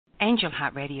Angel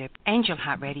Heart Radio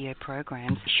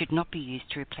programs should not be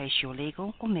used to replace your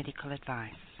legal or medical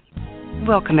advice.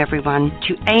 Welcome everyone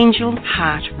to Angel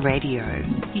Heart Radio.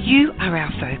 You are our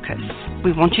focus.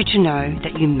 We want you to know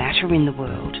that you matter in the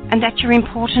world and that you're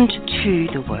important to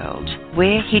the world.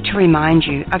 We're here to remind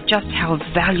you of just how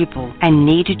valuable and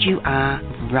needed you are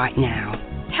right now.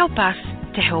 Help us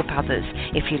to help others.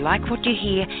 If you like what you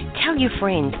hear, tell your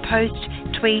friends, post,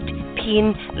 tweet,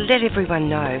 pin, let everyone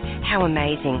know how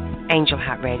amazing Angel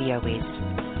Heart Radio is.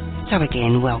 So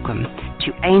again, welcome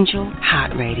to Angel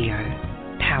Heart Radio.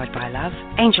 Powered by love,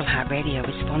 Angel Heart Radio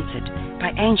is sponsored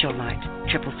by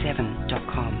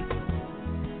AngelLight777.com.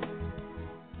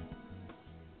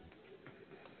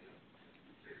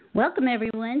 Welcome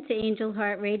everyone to Angel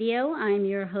Heart Radio. I'm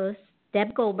your host,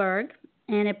 Deb Goldberg,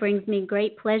 and it brings me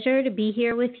great pleasure to be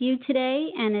here with you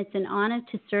today, and it's an honor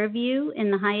to serve you in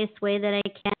the highest way that I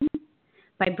can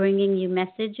by bringing you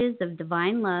messages of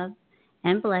divine love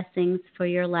and blessings for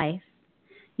your life.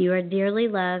 You are dearly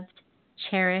loved,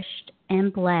 cherished,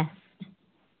 and blessed.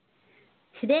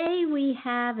 Today we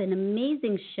have an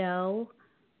amazing show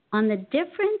on the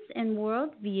difference in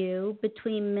worldview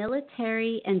between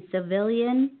military and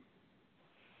civilian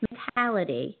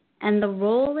mentality and the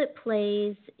role it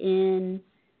plays in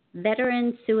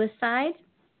veteran suicide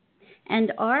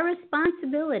and our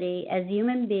responsibility as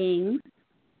human beings.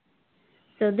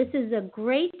 So this is a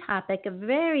great topic, a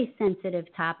very sensitive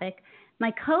topic.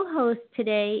 My co-host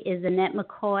today is Annette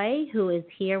McCoy, who is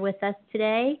here with us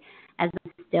today as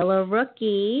I'm still a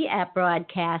rookie at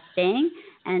broadcasting,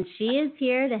 and she is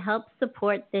here to help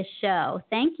support this show.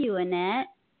 Thank you, Annette.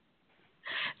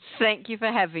 Thank you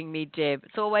for having me, Deb.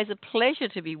 It's always a pleasure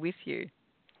to be with you.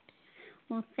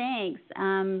 Well, thanks.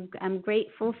 I'm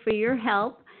grateful for your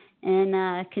help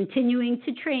and continuing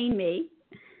to train me.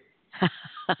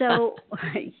 So,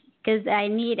 because I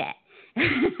need it.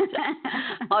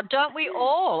 Oh, don't we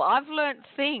all? I've learnt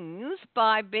things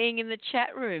by being in the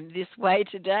chat room this way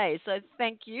today. So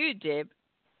thank you, Deb.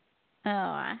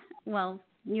 Oh, well,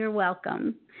 you're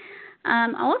welcome.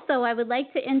 Also, I would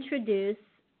like to introduce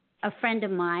a friend of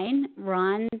mine,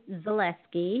 Ron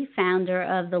Zaleski, founder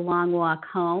of The Long Walk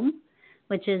Home,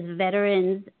 which is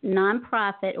veterans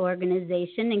nonprofit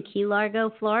organization in Key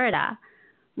Largo, Florida.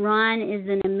 Ron is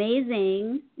an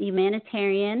amazing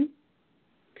humanitarian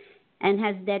and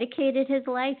has dedicated his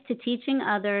life to teaching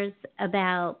others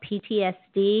about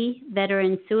PTSD,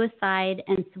 veteran suicide,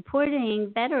 and supporting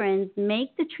veterans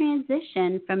make the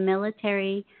transition from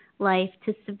military life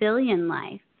to civilian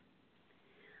life.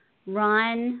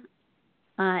 Ron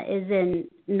is a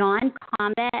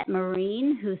non-combat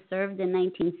Marine who served in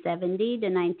 1970 to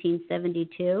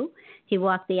 1972. He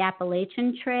walked the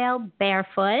Appalachian Trail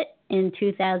barefoot in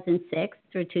 2006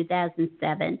 through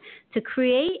 2007 to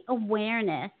create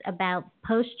awareness about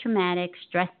post-traumatic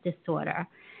stress disorder.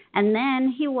 And then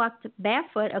he walked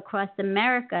barefoot across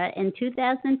America in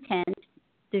 2010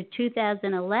 through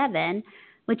 2011,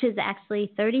 which is actually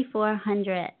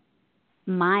 3,400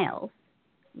 miles,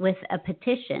 with a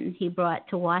petition he brought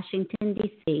to Washington,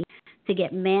 D.C. to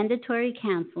get mandatory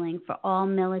counseling for all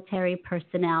military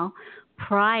personnel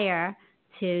prior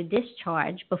to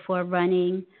discharge before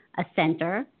running a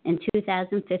center in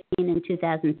 2015 and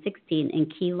 2016 in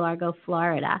Key Largo,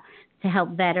 Florida, to help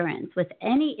veterans with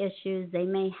any issues they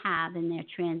may have in their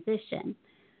transition.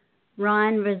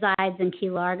 Ron resides in Key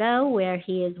Largo, where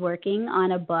he is working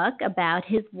on a book about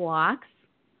his walks.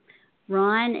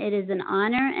 Ron, it is an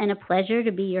honor and a pleasure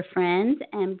to be your friend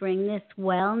and bring this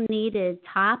well-needed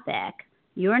topic,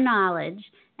 your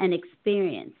knowledge and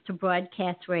experience, to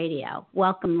broadcast radio.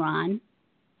 Welcome, Ron.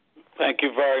 Thank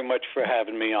you very much for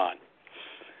having me on.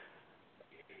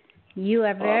 You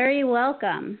are very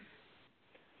welcome.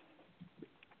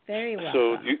 Very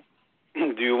welcome.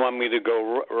 So do you want me to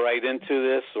go right into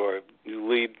this, or you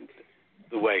lead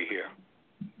the way here?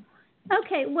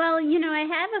 Okay, well, I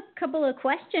have a couple of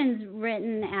questions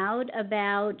written out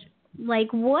about,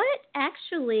 what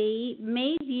actually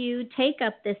made you take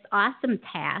up this awesome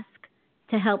task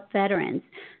to help veterans?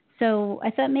 So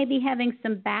I thought maybe having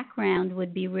some background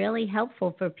would be really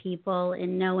helpful for people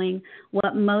in knowing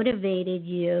what motivated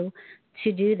you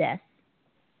to do this.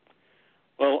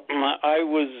 Well, I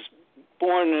was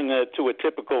born to a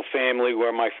typical family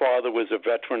where my father was a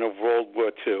veteran of World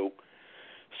War II.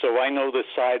 So I know the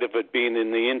side of it being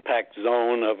in the impact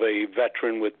zone of a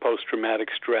veteran with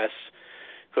post-traumatic stress,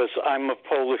 because I'm of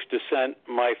Polish descent.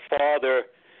 My father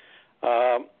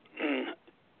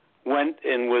went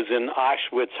and was in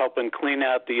Auschwitz helping clean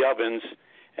out the ovens,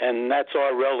 and that's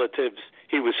our relatives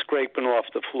he was scraping off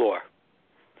the floor.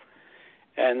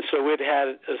 And so it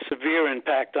had a severe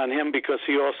impact on him, because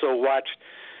he also watched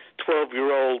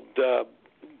 12-year-old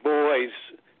boys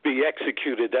be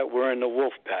executed that were in the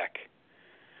wolf pack.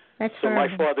 That's so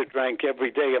horrible. my father drank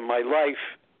every day of my life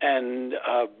and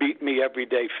beat me every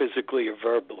day physically or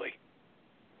verbally.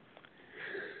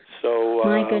 So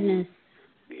my goodness.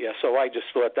 Yeah, so I just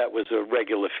thought that was a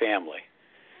regular family.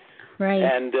 Right.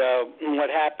 And what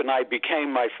happened, I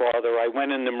became my father. I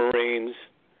went in the Marines,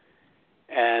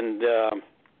 and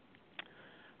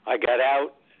I got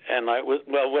out, and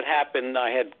what happened,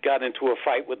 I had got into a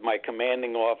fight with my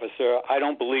commanding officer. I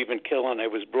don't believe in killing. I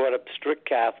was brought up strict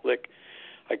Catholic.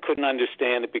 I couldn't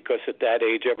understand it because at that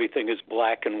age, everything is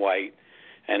black and white.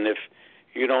 And if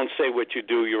you don't say what you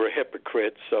do, you're a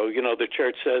hypocrite. So, the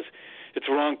church says it's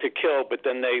wrong to kill, but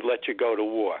then they let you go to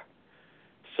war.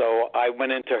 So I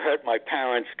went in to hurt my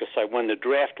parents because I won the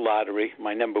draft lottery.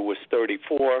 My number was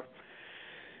 34.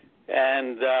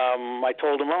 And I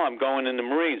told them, I'm going in the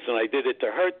Marines, and I did it to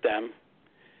hurt them.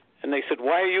 And they said,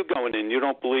 why are you going in? You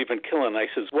don't believe in killing. I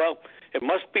says, well, it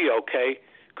must be okay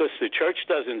because the church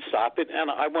doesn't stop it, and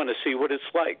I want to see what it's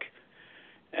like.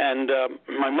 And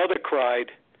my mother cried.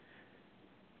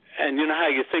 And you know how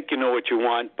you think you know what you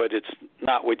want, but it's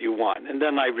not what you want. And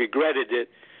then I regretted it.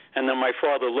 And then my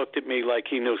father looked at me like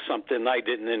he knew something I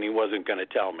didn't, and he wasn't going to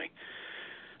tell me.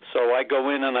 So I go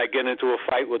in and I get into a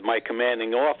fight with my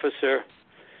commanding officer,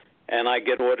 and I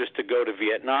get orders to go to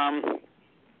Vietnam.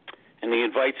 And he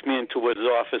invites me into his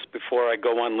office before I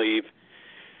go on leave.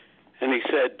 And he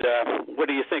said, what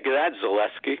do you think of that,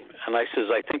 Zaleski? And I says,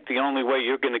 I think the only way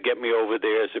you're going to get me over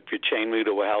there is if you chain me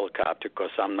to a helicopter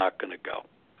because I'm not going to go.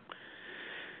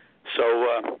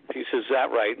 So he says, is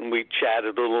that right? And we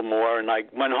chatted a little more, and I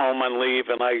went home on leave,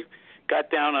 and I got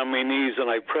down on my knees, and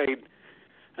I prayed,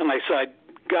 and I said,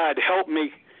 God, help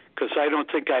me, because I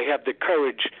don't think I have the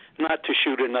courage not to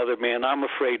shoot another man. I'm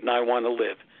afraid, and I want to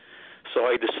live. So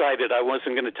I decided I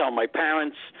wasn't going to tell my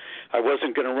parents. I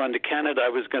wasn't going to run to Canada. I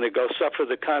was going to go suffer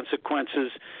the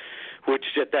consequences, which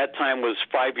at that time was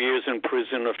 5 years in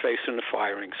prison or facing the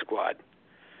firing squad.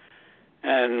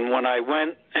 And when I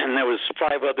went, and there was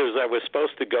 5 others I was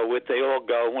supposed to go with, they all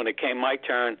go. When it came my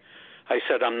turn, I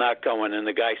said, I'm not going. And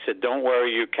the guy said, don't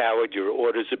worry, you coward, your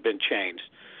orders have been changed.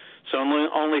 So the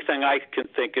only thing I can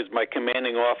think is my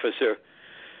commanding officer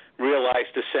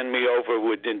realized to send me over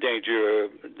would endanger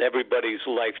everybody's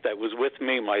life that was with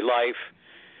me, my life,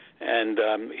 and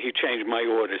he changed my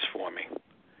orders for me.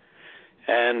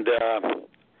 And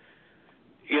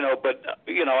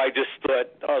I just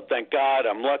thought, oh, thank God,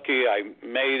 I'm lucky, I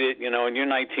made it, and you're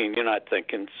 19, you're not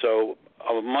thinking. So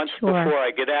a month before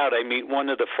I get out, I meet one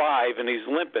of the 5, and he's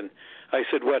limping. I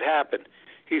said, what happened?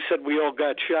 He said, we all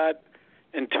got shot,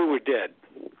 and 2 were dead.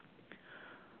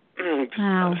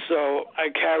 Wow. So I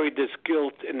carried this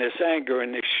guilt and this anger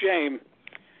and this shame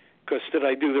because did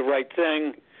I do the right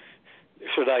thing?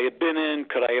 Should I have been in?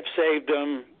 Could I have saved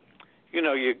them?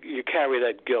 You carry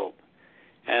that guilt.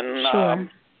 And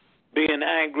being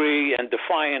angry and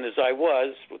defiant as I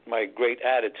was with my great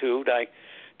attitude, I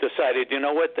decided, you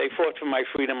know what, they fought for my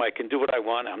freedom. I can do what I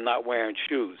want. I'm not wearing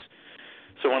shoes.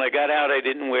 So when I got out, I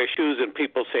didn't wear shoes, and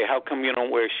people say, how come you don't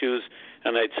wear shoes?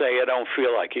 And I'd say, I don't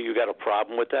feel like it. You got a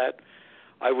problem with that?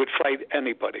 I would fight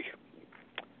anybody.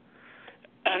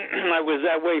 And I was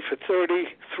that way for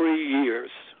 33 years.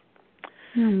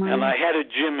 Oh, my. And I had a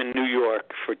gym in New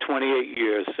York for 28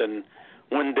 years. And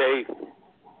one day,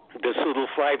 this little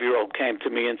 5-year-old came to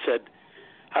me and said,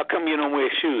 how come you don't wear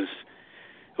shoes?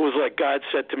 It was like God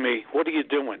said to me, what are you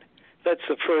doing? That's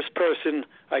the first person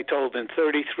I told in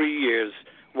 33 years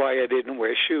why I didn't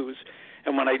wear shoes.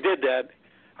 And when I did that,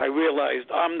 I realized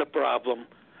I'm the problem.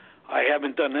 I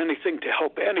haven't done anything to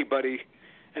help anybody,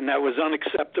 and that was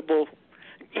unacceptable.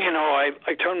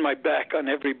 I turned my back on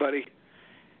everybody,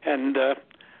 and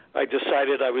I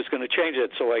decided I was going to change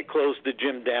it. So I closed the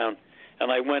gym down,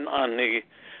 and I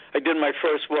did my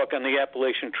first walk on the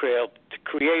Appalachian Trail to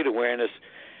create awareness,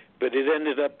 but it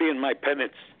ended up being my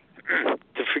penance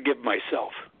to forgive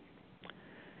myself.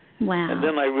 Wow. And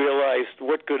then I realized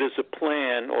what good is a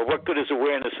plan, or what good is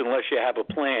awareness unless you have a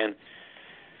plan.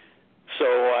 So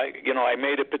I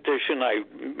made a petition, I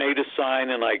made a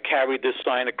sign, and I carried this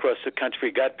sign across the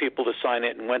country, got people to sign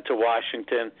it, and went to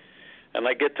Washington. And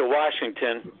I get to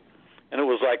Washington, and it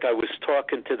was like I was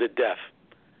talking to the deaf.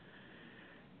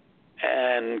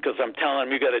 And because I'm telling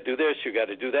them, you got to do this, you got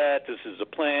to do that, this is a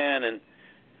plan. And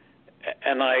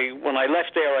when I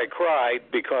left there, I cried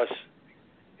because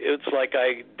it's like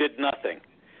I did nothing.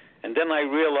 And then I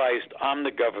realized I'm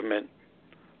the government.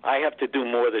 I have to do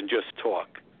more than just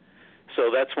talk. So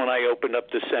that's when I opened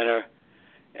up the center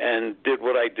and did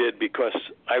what I did because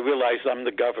I realized I'm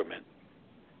the government,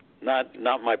 not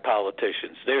my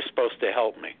politicians. They're supposed to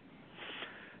help me.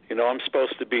 I'm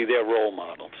supposed to be their role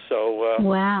model. So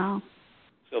wow.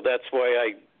 So that's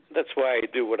why I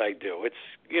do what I do. It's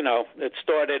it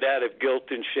started out of guilt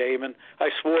and shame, and I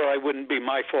swore I wouldn't be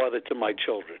my father to my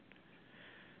children.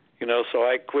 So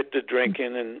I quit the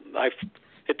drinking, and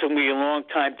it took me a long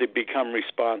time to become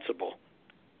responsible.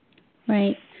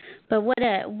 Right, but what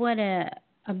a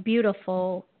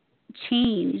beautiful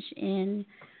change in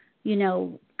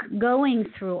going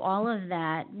through all of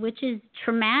that, which is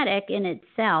traumatic in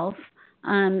itself,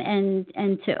 and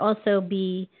to also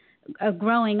be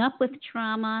growing up with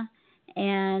trauma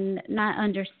and not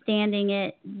understanding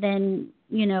it, then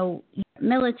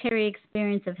military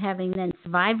experience of having then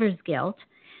survivor's guilt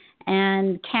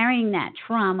and carrying that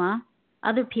trauma,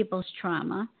 other people's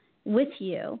trauma, with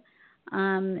you.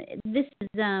 This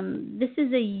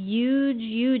is a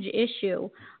huge issue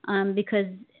because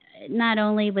not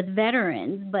only with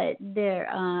veterans, but there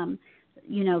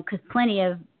because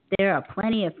there are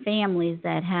plenty of families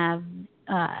that have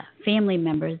family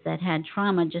members that had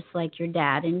trauma, just like your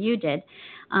dad and you did,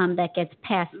 that gets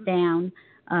passed down,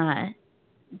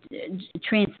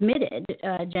 transmitted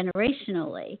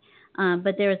generationally.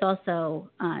 But there's also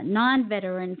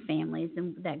non-veteran families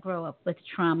that grow up with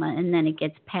trauma, and then it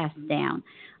gets passed down.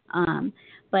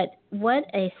 But what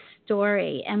a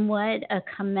story, and what a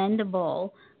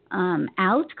commendable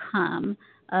outcome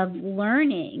of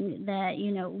learning that,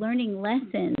 learning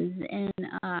lessons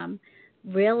and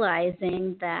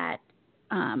realizing that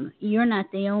you're not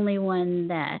the only one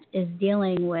that is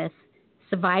dealing with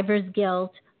survivor's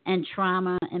guilt and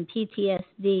trauma and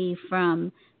PTSD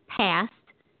from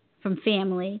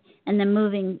family, and then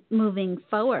moving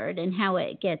forward, and how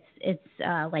it's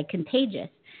like contagious.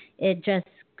 It just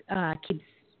keeps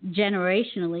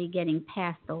generationally getting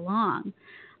passed along.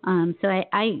 So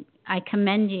I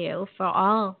commend you for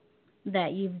all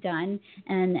that you've done,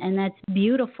 and that's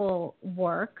beautiful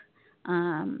work.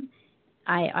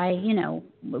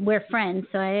 We're friends,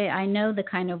 so I know the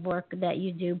kind of work that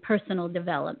you do, personal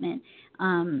development,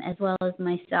 as well as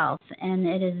myself, and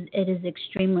it is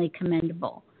extremely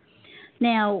commendable.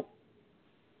 Now,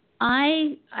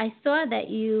 I saw that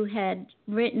you had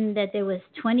written that there was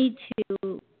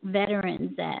 22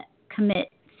 veterans that commit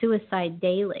suicide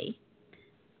daily.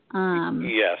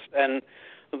 Yes, and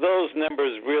those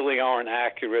numbers really aren't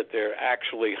accurate. They're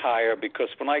actually higher, because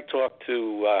when I talk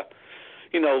to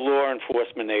law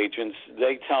enforcement agents,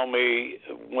 they tell me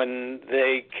when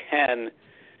they can,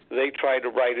 they try to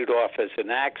write it off as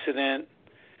an accident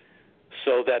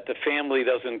so that the family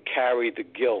doesn't carry the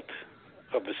guilt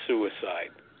of a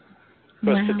suicide.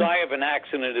 Because to die of an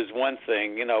accident is one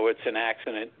thing, it's an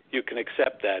accident, you can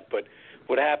accept that. But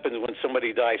what happens when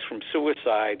somebody dies from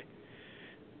suicide,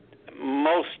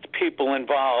 most people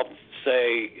involved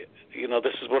say,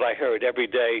 this is what I heard every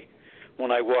day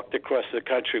when I walked across the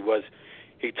country was,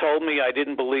 he told me I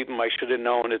didn't believe him, I should have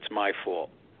known, it's my fault.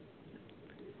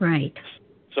 Right.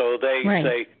 So they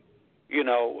say,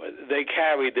 they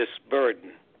carry this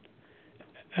burden.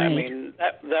 Right. I mean,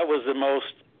 that was the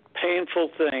most painful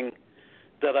thing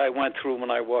that I went through when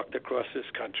I walked across this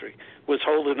country, was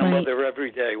holding a mother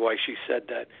every day while she said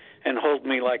that, and hold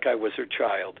me like I was her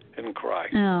child and cry.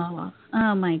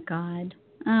 Oh my God.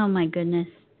 Oh my goodness.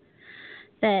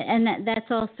 That's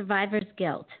all survivor's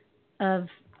guilt of,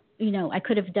 I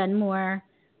could have done more.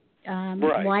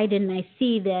 Right. Why didn't I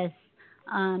see this?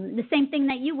 The same thing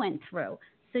that you went through.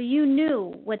 So you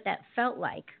knew what that felt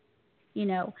like.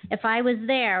 If I was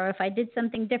there, or if I did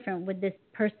something different, would this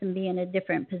person be in a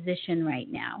different position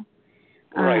right now?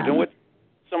 Right. And what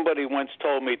somebody once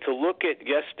told me, to look at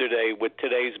yesterday with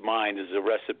today's mind is a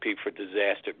recipe for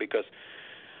disaster, because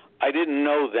I didn't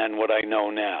know then what I know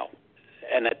now.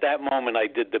 And at that moment, I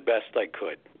did the best I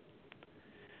could.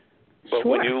 But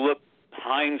when you look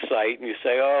hindsight and you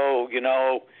say,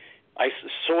 I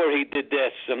saw he did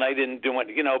this and I didn't do it,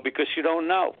 because you don't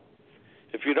know.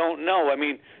 If you don't know, I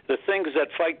mean, the things that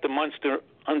fight the monster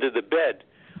under the bed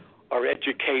are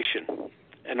education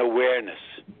and awareness.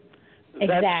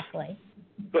 Exactly.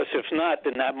 Because if not,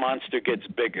 then that monster gets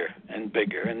bigger and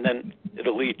bigger, and then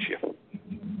it'll eat you.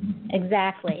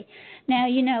 Exactly. Now,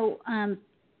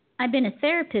 I've been a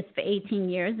therapist for 18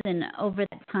 years, and over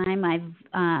that time I've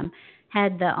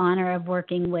had the honor of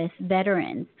working with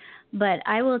veterans. But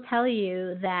I will tell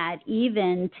you that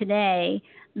even today,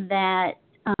 that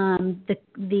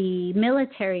the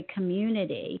military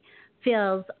community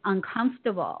feels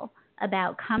uncomfortable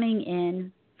about coming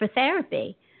in for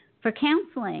therapy, for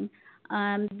counseling,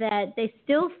 that they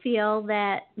still feel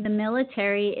that the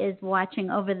military is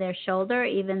watching over their shoulder,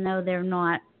 even though they're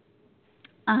not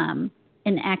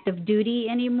in active duty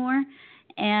anymore.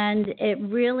 And it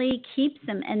really keeps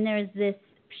them, and there's this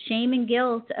shame and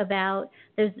guilt about.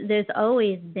 There's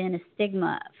always been a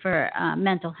stigma for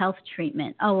mental health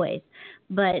treatment, always.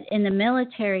 But in the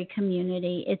military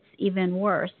community, it's even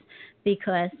worse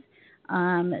because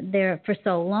they're for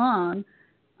so long.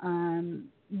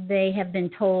 They have been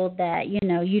told that you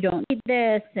don't need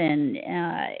this, and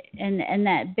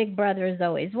that Big Brother is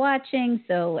always watching,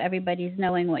 so everybody's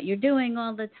knowing what you're doing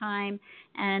all the time,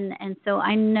 and so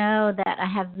I know that I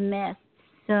have missed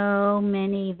so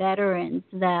many veterans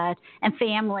and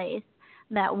families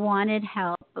that wanted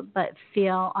help but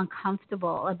feel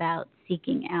uncomfortable about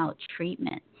seeking out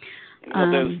treatment.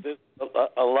 Well, there's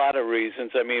a lot of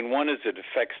reasons. I mean, one is it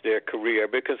affects their career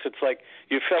because it's like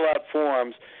you fill out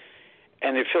forms.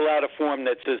 And you fill out a form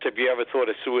that says, have you ever thought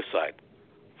of suicide?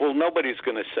 Well, nobody's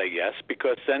going to say yes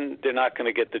because then they're not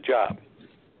going to get the job.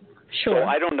 Sure. So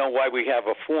I don't know why we have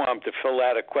a form to fill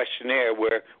out a questionnaire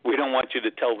where we don't want you to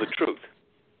tell the truth.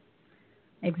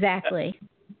 Exactly.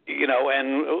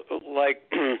 And like,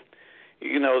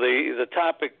 the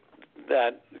topic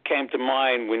that came to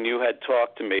mind when you had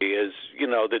talked to me is,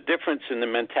 the difference in the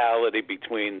mentality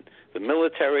between the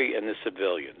military and the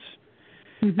civilians.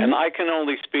 Mm-hmm. And I can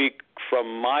only speak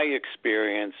from my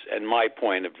experience and my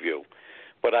point of view.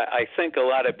 But I think a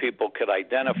lot of people could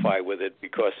identify with it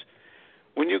because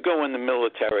when you go in the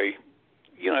military,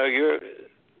 you're,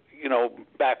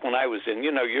 back when I was in,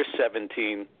 you're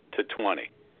 17 to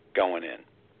 20 going in.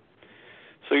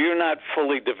 So you're not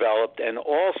fully developed. And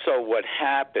also what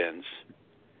happens,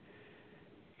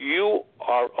 you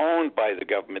are owned by the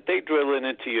government. They drill it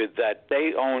into you that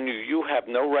they own you. You have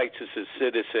no rights as a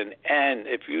citizen. And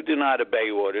if you do not obey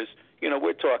orders,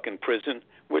 we're talking prison,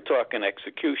 we're talking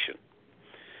execution.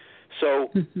 So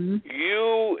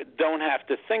you don't have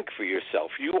to think for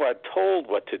yourself. You are told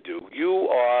what to do.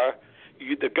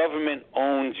 The government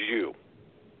owns you.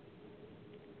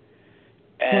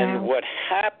 And what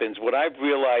happens, what I've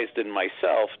realized in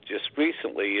myself just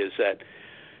recently is that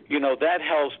that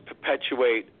helps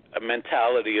perpetuate a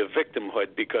mentality of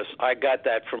victimhood because I got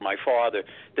that from my father.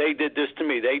 They did this to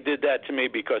me. They did that to me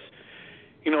because,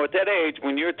 at that age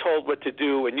when you're told what to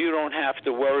do and you don't have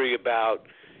to worry about,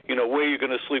 where you're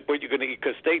going to sleep, what you're going to eat,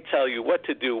 because they tell you what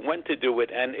to do, when to do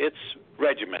it, and it's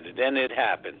regimented, and it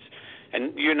happens.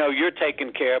 And, you're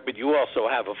taken care of, but you also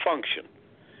have a function.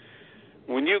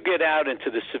 When you get out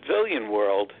into the civilian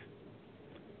world,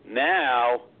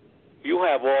 now you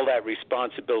have all that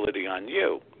responsibility on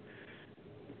you.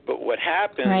 But what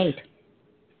happens,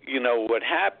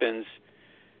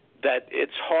 that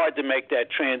it's hard to make that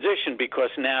transition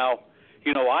because now,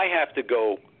 I have to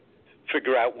go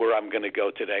figure out where I'm going to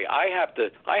go today. I have to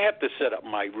set up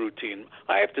my routine.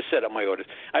 I have to set up my orders.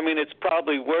 I mean, it's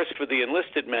probably worse for the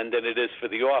enlisted men than it is for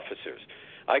the officers.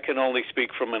 I can only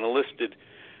speak from an enlisted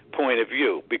point of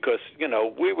view because,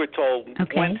 we were told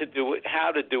when to do it,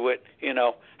 how to do it,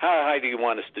 how high do you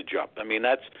want us to jump? I mean,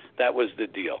 that was the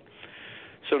deal.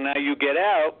 So now you get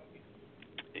out,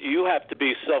 you have to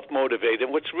be self-motivated.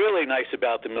 What's really nice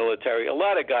about the military, a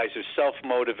lot of guys are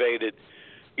self-motivated.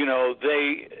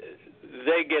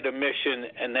 They get a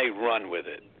mission and they run with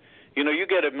it. You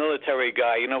get a military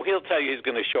guy, he'll tell you he's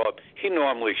going to show up. He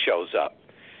normally shows up.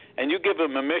 And you give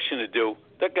him a mission to do,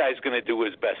 that guy's going to do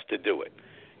his best to do it.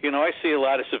 I see a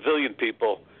lot of civilian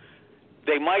people,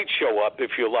 they might show up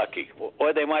if you're lucky,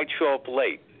 or they might show up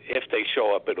late if they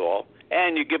show up at all.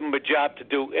 And you give them a job to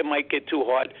do, it might get too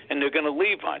hard, and they're going to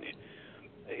leave on you.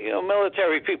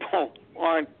 Military people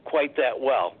aren't quite that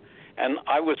well. And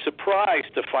I was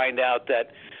surprised to find out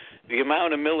that the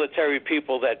amount of military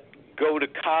people that go to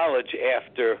college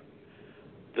after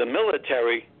the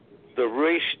military, the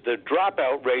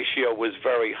dropout ratio was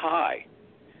very high,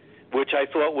 which I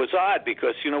thought was odd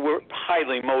because, we're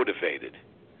highly motivated.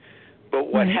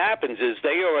 But what happens is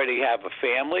they already have a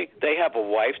family, they have a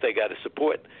wife, they got to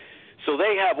support. So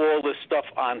they have all this stuff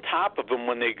on top of them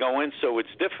when they go in, so it's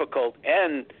difficult.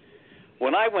 And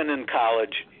when I went in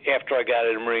college after I got out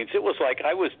of the Marines, it was like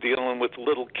I was dealing with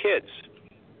little kids.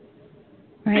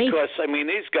 Right. Because,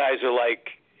 these guys are like,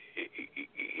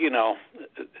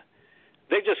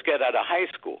 they just get out of high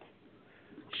school.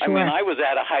 Sure. I was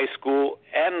out of high school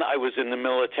and I was in the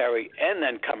military and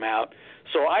then come out.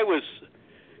 So I was,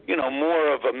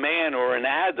 more of a man or an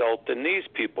adult than these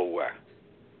people were.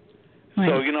 Right.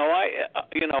 So,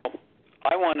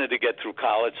 I wanted to get through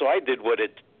college, so I did what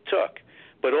it took.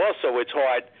 But also it's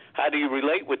hard. How do you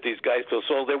relate with these guys? Because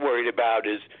all they're worried about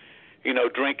is,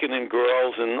 drinking and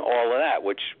girls and all of that,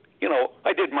 which,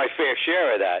 I did my fair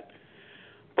share of that.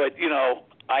 But,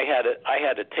 I had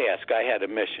a task. I had a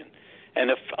mission. And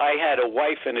if I had a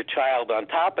wife and a child on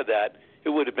top of that, it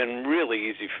would have been really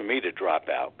easy for me to drop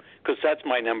out because that's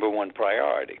my number one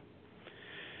priority.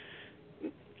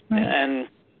 Right. And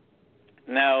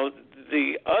now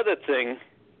the other thing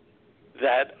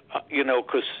that,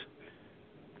 because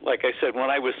like I said, when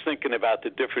I was thinking about the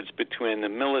difference between the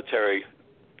military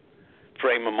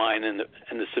frame of mind and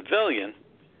the civilian,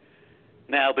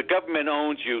 now the government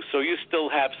owns you, so you still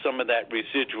have some of that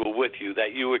residual with you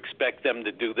that you expect them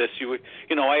to do this.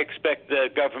 I expect the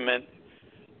government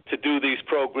to do these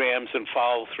programs and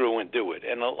follow through and do it.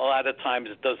 And a lot of times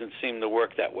it doesn't seem to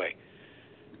work that way.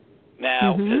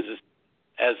 Now,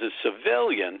 as a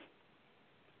civilian,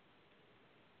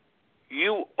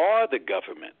 you are the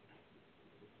government.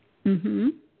 Mm-hmm.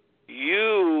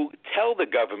 You tell the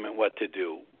government what to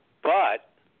do, but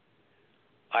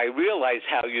I realize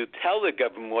how you tell the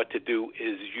government what to do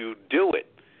is you do it.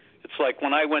 It's like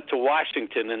when I went to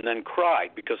Washington and then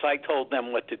cried because I told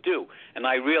them what to do, and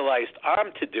I realized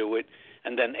I'm to do it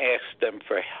and then asked them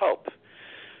for help.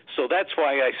 So that's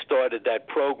why I started that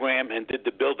program and did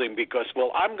the building because,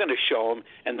 I'm going to show them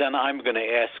and then I'm going to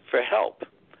ask for help.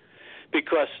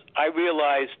 Because I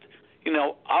realized,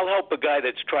 I'll help a guy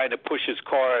that's trying to push his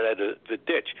car out of the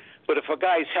ditch. But if a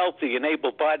guy's healthy and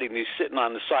able-bodied and he's sitting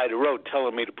on the side of the road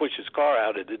telling me to push his car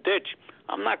out of the ditch,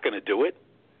 I'm not going to do it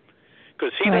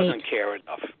because he doesn't care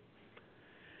enough.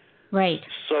 Right.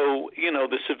 So,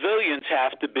 the civilians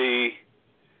have to be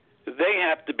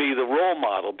the role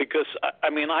model because,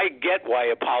 I get why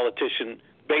a politician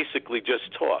basically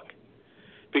just talk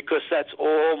because that's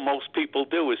all most people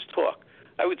do is talk.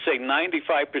 I would say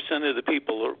 95% of the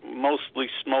people are mostly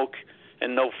smoke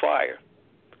and no fire.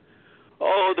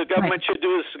 Oh, the government should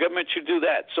do this, the government should do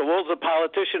that. So all the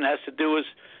politician has to do is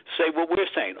say what we're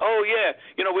saying. Oh, yeah,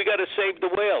 we got to save the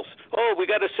whales. Oh, we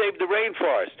got to save the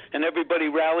rainforest. And everybody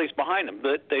rallies behind them.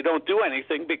 But they don't do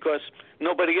anything because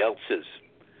nobody else is.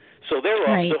 So they're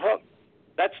off the hook.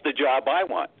 That's the job I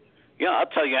want. I'll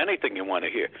tell you anything you want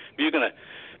to hear. You're going to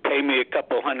pay me a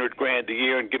couple $100,000 a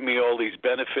year and give me all these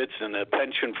benefits and a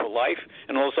pension for life,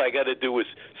 and all I got to do is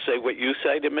say what you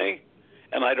say to me,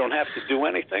 and I don't have to do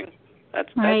anything. That's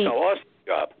an awesome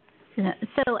job.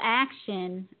 So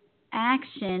action, and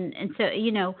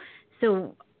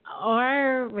so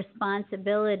our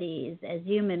responsibilities as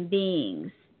human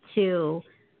beings to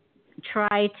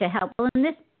try to help. Well, in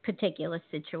this particular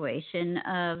situation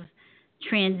of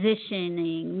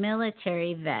transitioning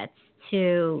military vets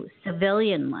to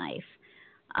civilian life,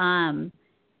 how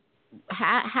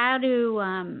do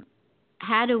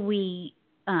we?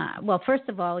 First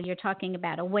of all, you're talking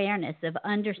about awareness of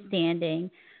understanding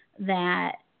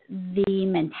that the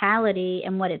mentality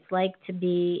and what it's like to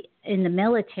be in the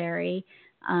military,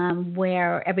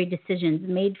 where every decision's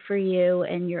made for you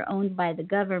and you're owned by the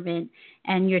government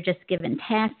and you're just given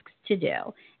tasks to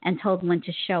do and told when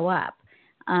to show up,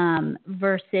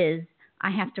 versus I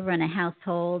have to run a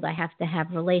household, I have to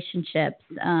have relationships,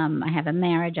 I have a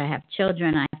marriage, I have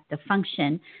children, I have to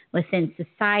function within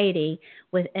society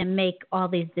and make all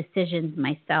these decisions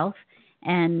myself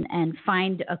and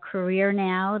find a career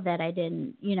now that I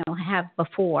didn't, have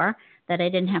before, that I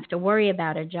didn't have to worry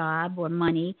about a job or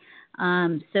money.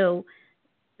 So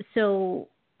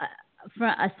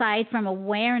aside from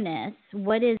awareness,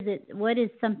 what is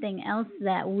something else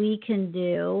that we can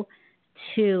do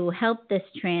to help this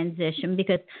transition?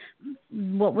 Because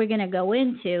what we're going to go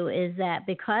into is that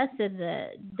because of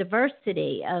the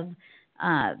diversity of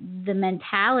the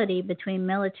mentality between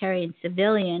military and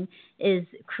civilian is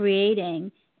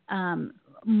creating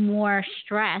more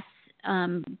stress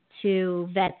to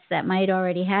vets that might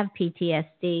already have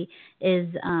PTSD, is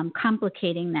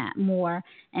complicating that more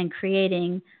and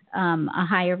creating a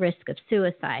higher risk of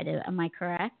suicide. Am I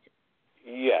correct?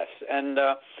 Yes. And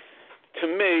to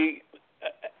me,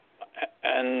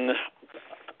 and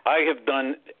I have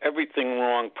done everything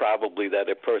wrong probably that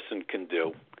a person can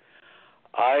do.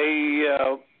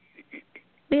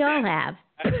 We all have.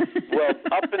 Well,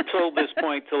 up until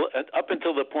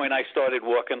the point I started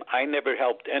walking, I never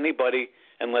helped anybody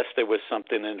unless there was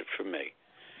something in it for me.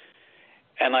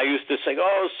 And I used to say,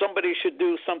 somebody should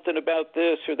do something about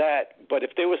this or that. But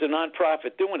if there was a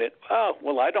nonprofit doing it,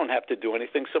 I don't have to do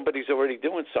anything. Somebody's already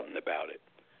doing something about it.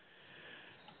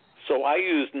 So I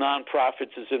used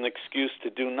nonprofits as an excuse to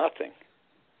do nothing.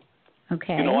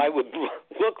 Okay. I would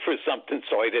look for something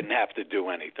so I didn't have to do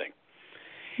anything.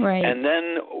 Right. And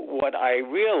then what I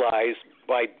realized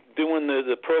by doing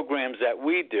the programs that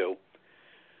we do,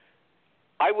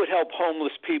 I would help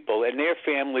homeless people, and their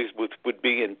families would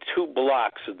be in 2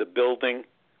 blocks of the building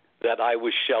that I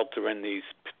was sheltering these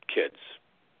kids.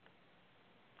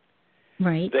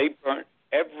 Right. They burnt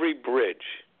every bridge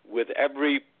with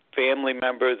every family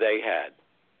member they had.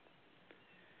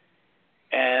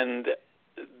 And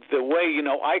the way,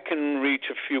 I can reach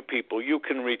a few people, you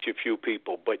can reach a few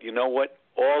people, but you know what?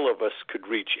 All of us could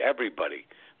reach everybody.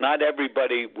 Not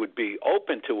everybody would be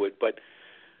open to it, but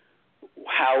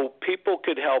how people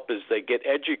could help is they get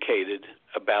educated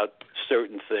about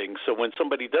certain things. So when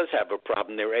somebody does have a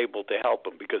problem, they're able to help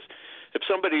them. Because if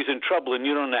somebody's in trouble and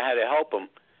you don't know how to help them,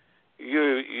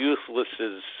 you're useless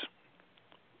as,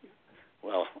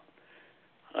 well,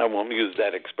 I won't use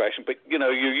that expression, but,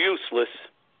 you're useless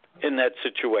in that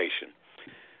situation.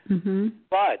 Mm-hmm.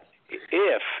 But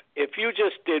if you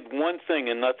just did one thing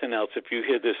and nothing else, if you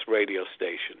hear this radio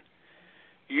station,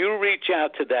 you reach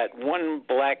out to that one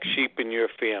black sheep in your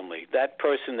family, that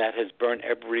person that has burned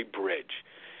every bridge,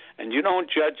 and you don't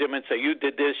judge them and say, you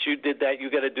did this, you did that,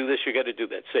 you got to do this, you got to do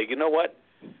that. Say, you know what?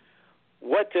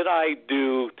 What did I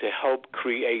do to help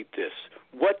create this?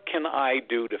 What can I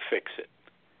do to fix it?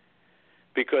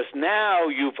 Because now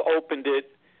you've opened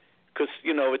it, because,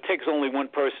 it takes only one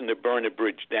person to burn a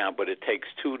bridge down, but it takes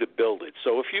two to build it.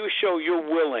 So if you show you're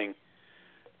willing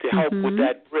to help with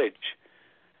that bridge,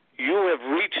 you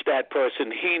have reached that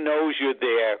person. He knows you're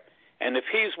there. And if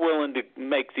he's willing to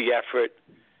make the effort,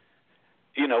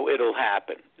 it'll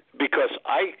happen. Because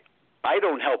I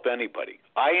don't help anybody.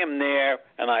 I am there,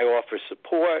 and I offer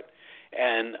support,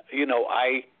 and,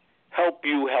 I help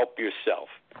you help yourself.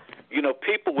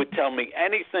 People would tell me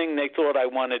anything they thought I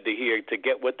wanted to hear to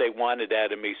get what they wanted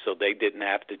out of me so they didn't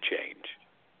have to change.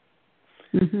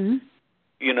 Mm-hmm.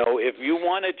 If you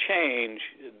want to change,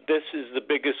 this is the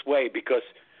biggest way, because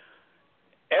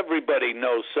everybody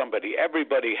knows somebody.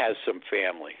 Everybody has some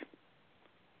family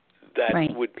that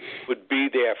would be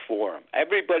there for them.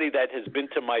 Everybody that has been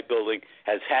to my building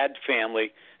has had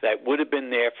family that would have been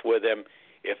there for them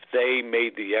if they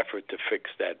made the effort to fix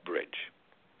that bridge.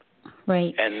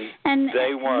 Right. And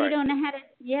they weren't. We don't know how to,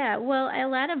 yeah, well, a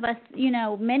lot of us,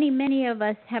 many of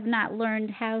us have not learned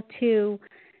how to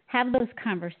have those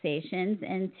conversations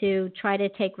and to try to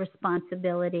take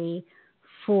responsibility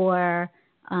for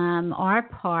our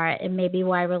part, and maybe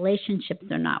why relationships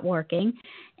are not working.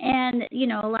 And,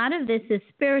 a lot of this is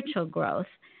spiritual growth,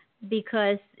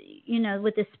 because,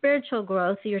 with the spiritual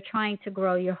growth, you're trying to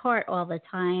grow your heart all the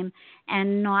time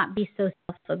and not be so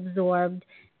self-absorbed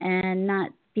and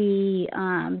not be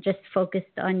just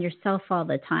focused on yourself all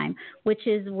the time, which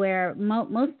is where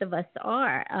most of us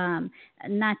are.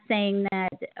 Not saying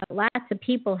that lots of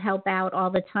people help out all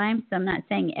the time, so I'm not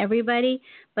saying everybody,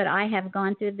 but I have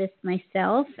gone through this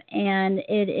myself, and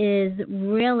it is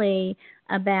really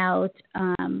about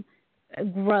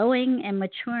growing and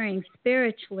maturing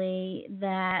spiritually,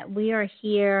 that we are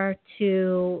here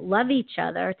to love each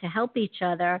other, to help each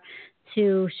other,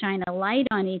 to shine a light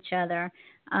on each other.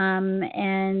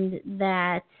 And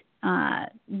that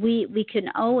we can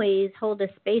always hold a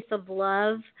space of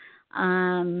love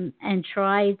and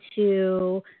try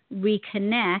to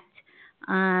reconnect,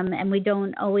 and we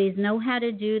don't always know how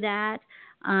to do that,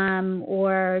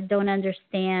 or don't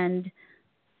understand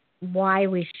why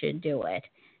we should do it.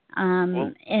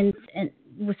 And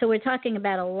so we're talking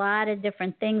about a lot of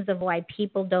different things of why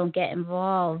people don't get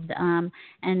involved,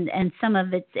 and some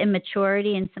of it's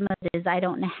immaturity, and some of it is I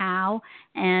don't know how,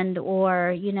 and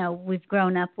or we've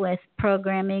grown up with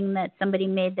programming that somebody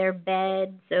made their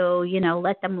bed, so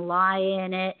let them lie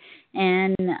in it,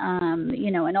 and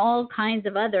and all kinds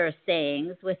of other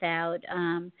sayings without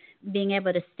being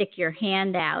able to stick your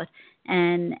hand out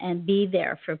and be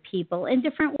there for people in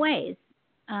different ways,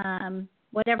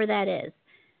 whatever that is.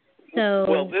 So,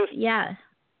 well, this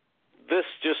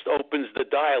just opens the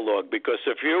dialogue, because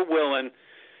if you're willing,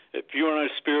 if you're on a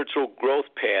spiritual growth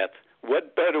path,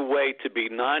 what better way to be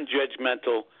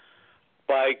non-judgmental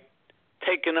by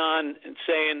taking on and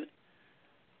saying,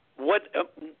 what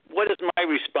is my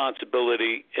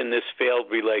responsibility in this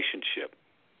failed relationship?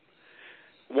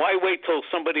 Why wait till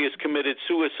somebody has committed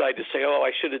suicide to say, oh,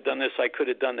 I should have done this, I could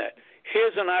have done that?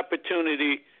 Here's an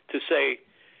opportunity to say,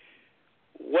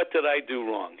 what did I do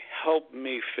wrong? Help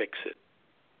me fix it.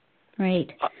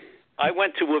 Right. I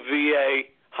went to a VA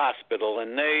hospital,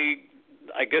 and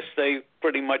I guess they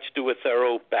pretty much do a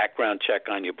thorough background check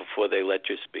on you before they let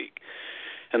you speak.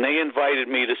 And they invited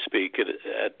me to speak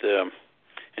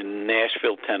in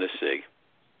Nashville, Tennessee,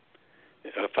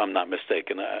 if I'm not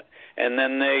mistaken. And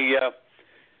then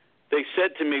they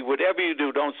said to me, whatever you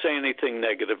do, don't say anything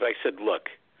negative. I said, look,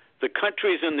 the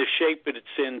country's in the shape that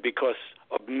it's in because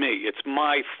of me. It's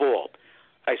my fault.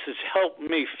 I says, help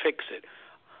me fix it.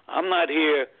 I'm not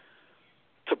here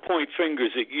to point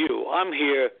fingers at you. I'm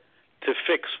here to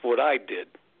fix what I did.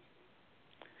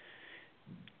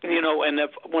 And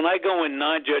when I go in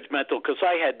non-judgmental, because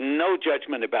I had no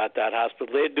judgment about that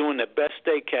hospital, they're doing the best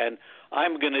they can.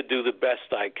 I'm going to do the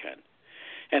best I can.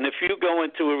 And if you go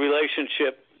into a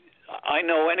relationship, I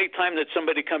know any time that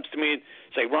somebody comes to me and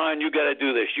say, Ron, you got to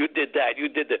do this, you did that, you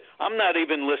did that, I'm not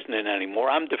even listening anymore.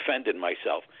 I'm defending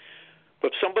myself.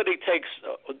 But if somebody takes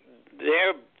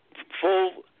their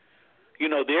full,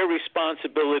 their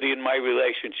responsibility in my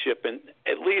relationship, and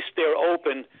at least they're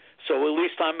open, so at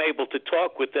least I'm able to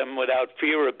talk with them without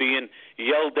fear of being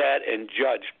yelled at and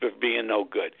judged for being no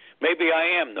good. Maybe I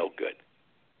am no good.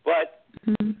 But,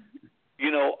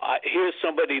 here's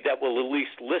somebody that will at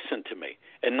least listen to me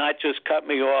and not just cut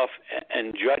me off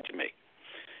and judge me.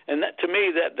 And that, to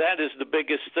me, that is the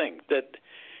biggest thing. That,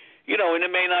 and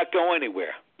it may not go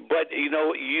anywhere. But,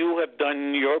 you have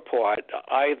done your part.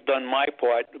 I've done my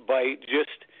part by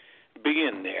just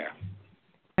being there.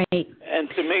 Right. And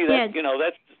to me,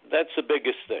 that's the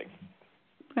biggest thing.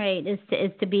 Right, is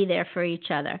to be there for each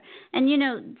other. And,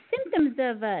 symptoms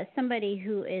of somebody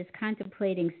who is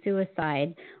contemplating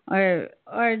suicide are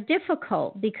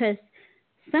difficult because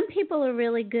some people are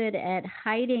really good at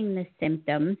hiding the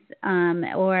symptoms,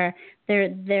 or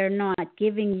they're not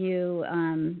giving you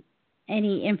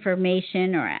any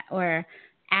information or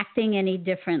acting any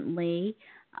differently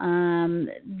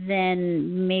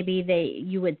than maybe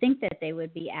you would think that they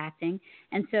would be acting.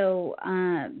 And so,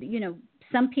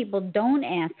 some people don't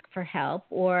ask for help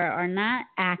or are not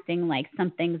acting like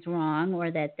something's wrong or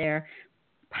that they're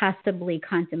possibly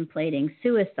contemplating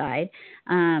suicide,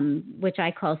 which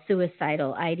I call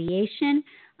suicidal ideation.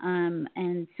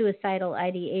 And suicidal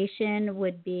ideation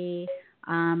would be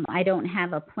I don't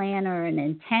have a plan or an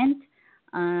intent,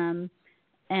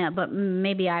 but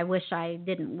maybe I wish I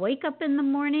didn't wake up in the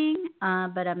morning,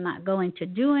 but I'm not going to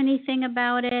do anything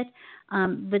about it.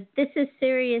 But this is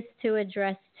serious to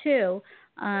address too,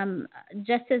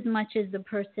 just as much as the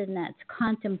person that's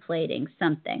contemplating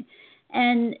something.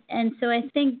 And so I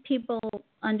think people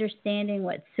understanding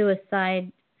what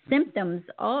suicide symptoms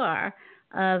are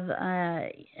of,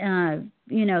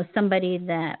 somebody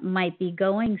that might be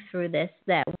going through this,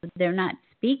 that they're not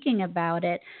speaking about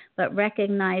it, but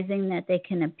recognizing that they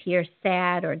can appear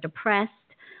sad or depressed,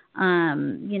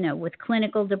 with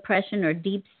clinical depression or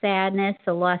deep sadness,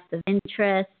 a loss of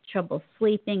interest, trouble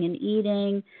sleeping and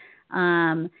eating,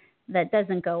 that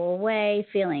doesn't go away,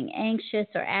 feeling anxious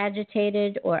or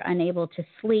agitated or unable to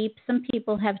sleep. Some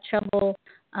people have trouble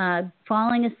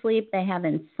falling asleep. They have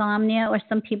insomnia, or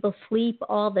some people sleep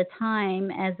all the time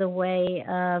as a way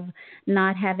of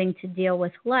not having to deal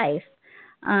with life.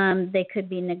 They could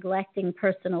be neglecting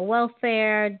personal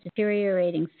welfare,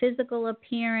 deteriorating physical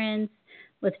appearance,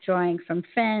 withdrawing from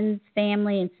friends,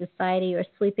 family, and society, or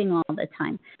sleeping all the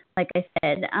time, like I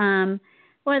said.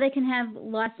 Or they can have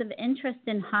loss of interest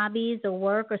in hobbies or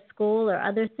work or school or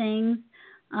other things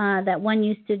that one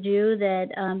used to do that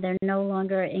they're no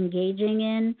longer engaging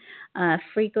in,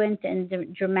 frequent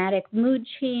and dramatic mood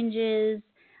changes,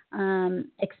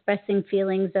 expressing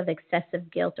feelings of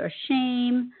excessive guilt or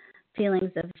shame,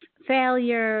 feelings of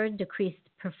failure, decreased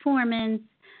performance,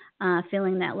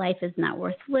 feeling that life is not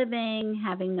worth living,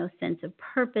 having no sense of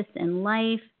purpose in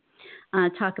life.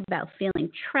 Talk about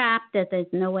feeling trapped, that there's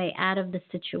no way out of the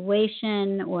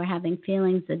situation, or having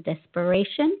feelings of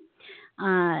desperation,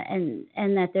 and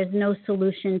that there's no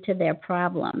solution to their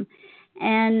problem.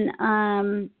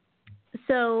 And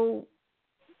so,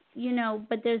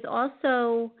 but there's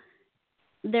also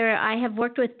I have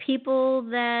worked with people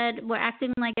that were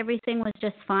acting like everything was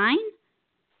just fine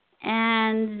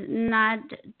and not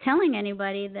telling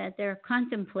anybody that they're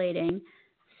contemplating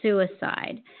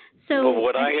suicide. So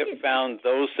what I have found,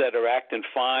 those that are acting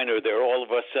fine, or they're all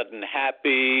of a sudden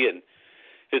happy, and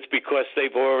it's because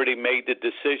they've already made the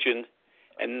decision,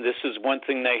 and this is one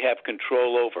thing they have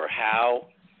control over: how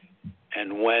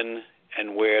and when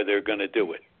and where they're going to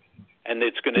do it, and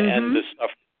it's going to end the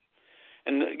suffering.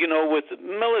 And with the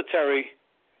military,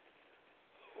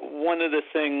 one of the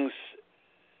things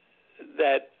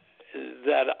that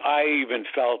I even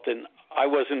felt, and I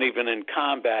wasn't even in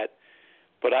combat,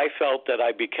 but I felt that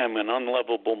I became an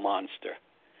unlovable monster.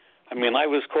 I mean, I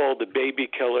was called the baby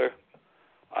killer.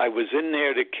 I was in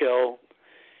there to kill,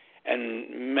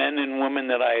 and men and women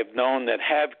that I have known that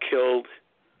have killed,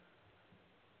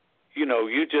 you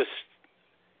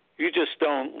just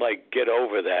don't get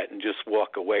over that and just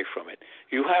walk away from it.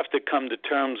 You have to come to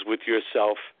terms with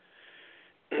yourself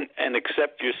and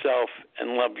accept yourself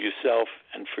and love yourself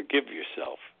and forgive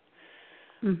yourself.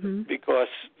 Mm-hmm. Because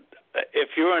if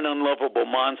you're an unlovable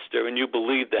monster and you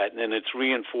believe that, and it's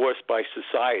reinforced by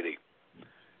society,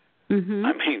 I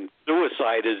mean,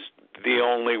 suicide is the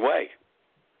only way.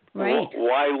 Right.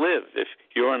 Why live if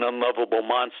you're an unlovable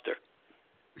monster?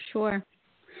 Sure.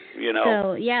 You know.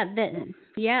 So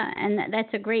and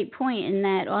that's a great point, and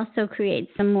that also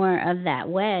creates some more of that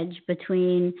wedge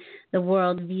between the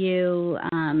worldview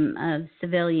of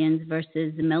civilians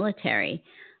versus the military,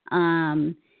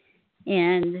 and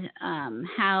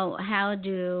how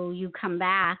do you come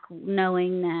back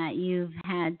knowing that you've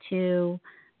had to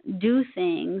do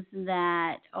things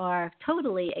that are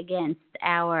totally against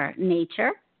our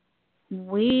nature?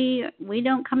 We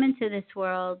don't come into this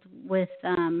world with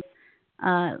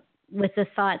the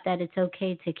thought that it's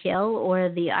okay to kill or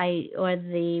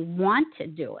the want to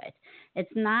do it.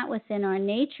 It's not within our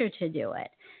nature to do it.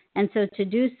 And so to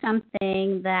do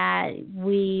something that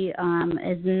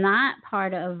is not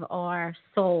part of our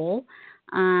soul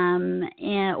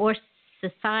or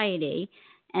society,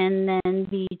 and then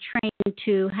be trained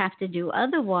to have to do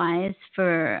otherwise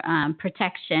for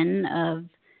protection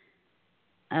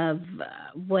of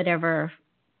whatever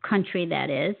country that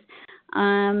is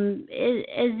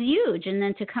huge. And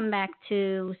then to come back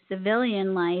to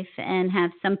civilian life and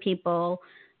have some people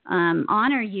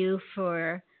honor you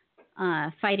for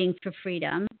fighting for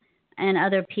freedom, and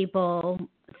other people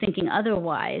thinking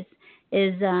otherwise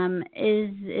is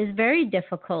very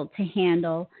difficult to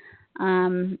handle.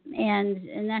 And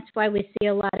that's why we see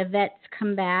a lot of vets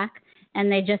come back and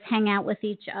they just hang out with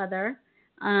each other.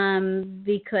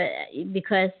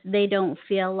 Because they don't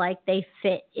feel like they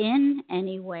fit in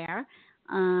anywhere,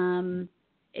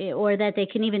 or that they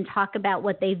can even talk about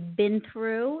what they've been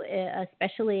through,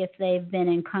 especially if they've been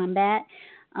in combat,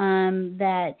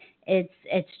 that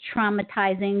it's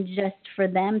traumatizing just for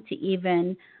them to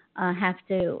even have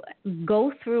to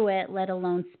go through it, let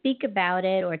alone speak about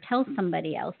it or tell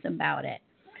somebody else about it.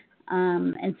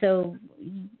 And so,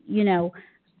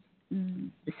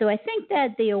 so I think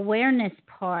that the awareness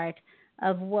part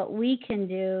of what we can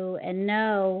do and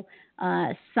know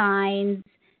signs,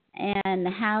 and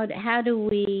how do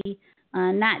we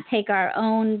not take our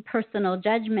own personal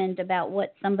judgment about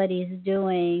what somebody's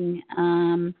doing,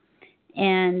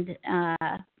 and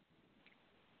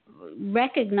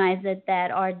recognize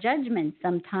that our judgment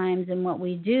sometimes in what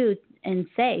we do and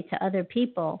say to other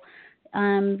people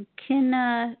can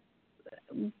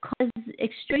cause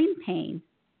extreme pain.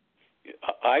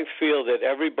 I feel that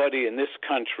everybody in this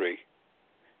country,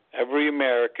 every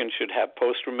American, should have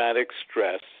post-traumatic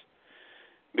stress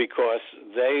because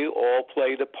they all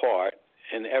played a part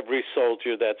in every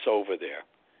soldier that's over there.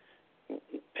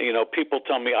 People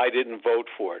tell me I didn't vote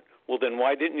for it. Well, then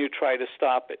why didn't you try to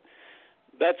stop it?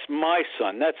 That's my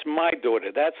son. That's my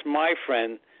daughter. That's my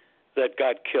friend that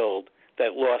got killed,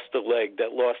 that lost a leg,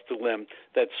 that lost a limb,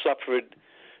 that suffered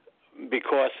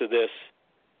because of this,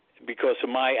 because of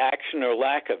my action or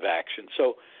lack of action.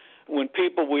 So when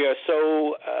we are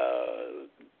so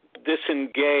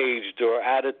disengaged or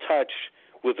out of touch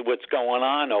with what's going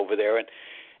on over there,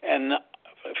 and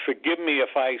forgive me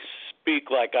if I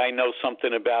speak like I know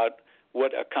something about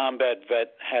what a combat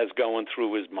vet has going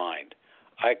through his mind.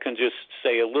 I can just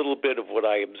say a little bit of what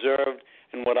I observed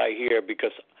and what I hear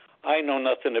because I know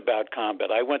nothing about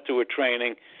combat. I went to a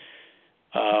training,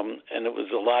 and it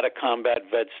was a lot of combat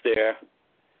vets there.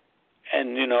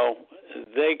 And,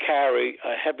 they carry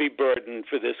a heavy burden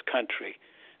for this country.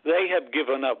 They have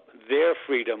given up their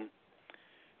freedom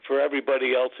for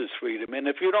everybody else's freedom. And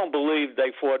if you don't believe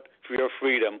they fought for your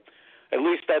freedom, at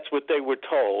least that's what they were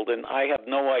told. And I have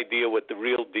no idea what the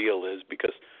real deal is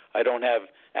because I don't have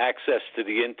access to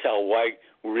the intel why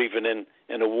we're even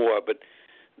in a war. But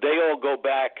they all go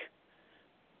back.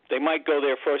 They might go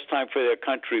there first time for their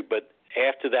country, but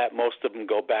after that, most of them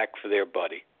go back for their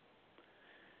buddy.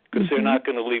 Because they're not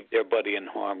going to leave their buddy in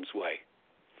harm's way.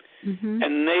 Mm-hmm.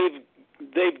 And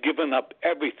they've given up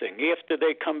everything after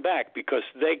they come back because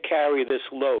they carry this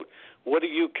load. What do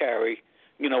you carry,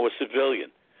 a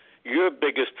civilian? Your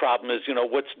biggest problem is,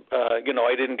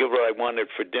 I didn't get what I wanted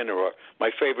for dinner, or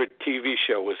my favorite TV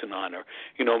show wasn't on, or,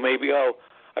 maybe, I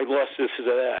lost this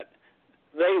or that.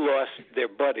 They lost their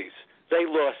buddies. They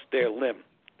lost their limb.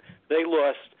 They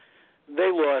lost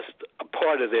a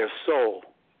part of their soul.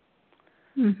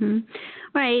 Mm-hmm.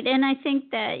 Right, and I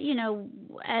think that,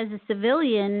 as a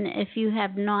civilian, if you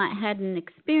have not had an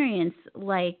experience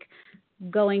like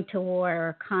going to war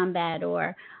or combat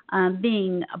or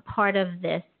being a part of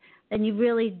this, then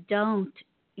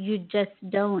you just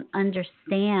don't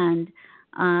understand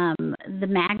the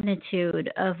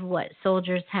magnitude of what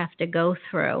soldiers have to go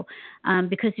through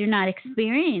because you're not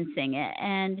experiencing it.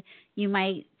 And you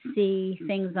might see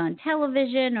things on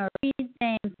television or read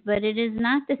things, but it is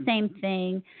not the same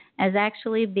thing as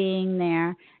actually being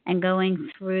there and going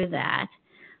through that.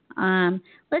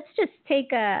 Let's just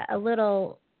take a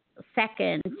little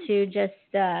second to just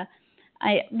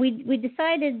we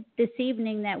decided this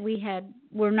evening that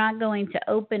we're not going to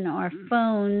open our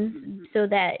phones so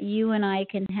that you and I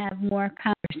can have more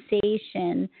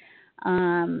conversation.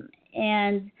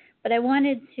 But I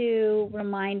wanted to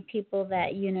remind people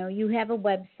that you have a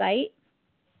website.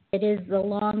 It is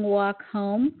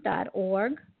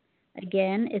thelongwalkhome.org.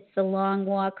 Again, it's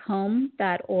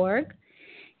thelongwalkhome.org.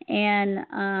 And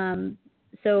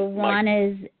so Ron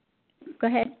go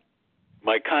ahead.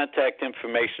 My contact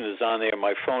information is on there.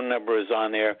 My phone number is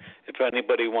on there. If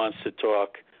anybody wants to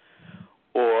talk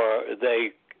or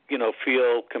they,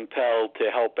 feel compelled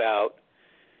to help out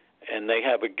and they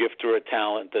have a gift or a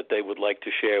talent that they would like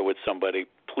to share with somebody,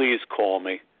 please call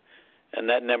me. And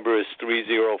that number is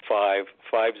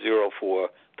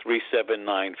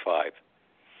 305-504-3795.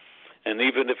 And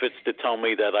even if it's to tell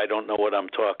me that I don't know what I'm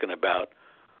talking about,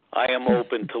 I am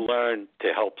open to learn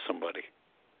to help somebody.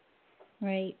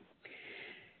 Right.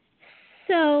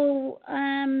 So,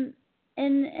 and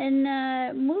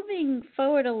moving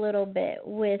forward a little bit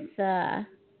with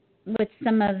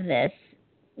some of this,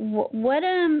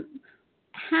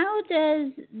 how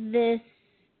does this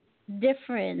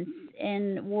difference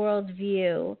in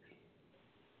worldview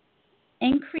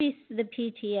increase the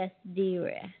PTSD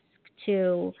risk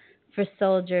for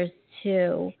soldiers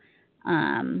to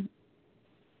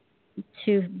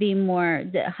be more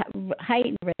the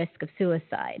heightened risk of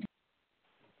suicide?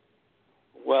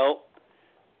 Well,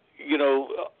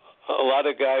 a lot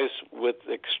of guys with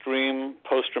extreme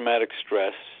post-traumatic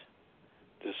stress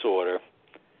disorder,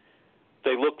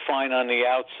 they look fine on the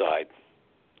outside.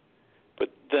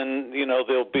 But then,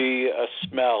 there'll be a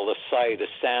smell, a sight, a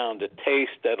sound, a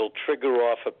taste that'll trigger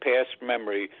off a past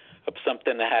memory of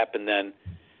something that happened then,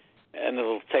 and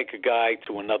it'll take a guy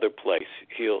to another place.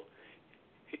 He'll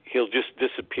just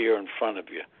disappear in front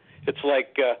of you. It's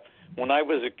like when I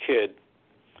was a kid,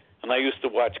 and I used to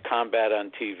watch combat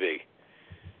on TV.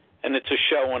 And it's a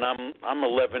show, and I'm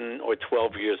 11 or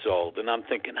 12 years old, and I'm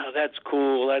thinking, oh, that's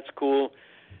cool.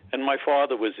 And my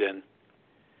father was in,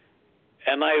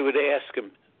 and I would ask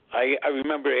him. I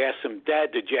remember asking him,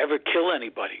 Dad, did you ever kill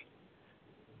anybody?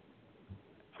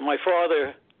 My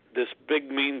father, this big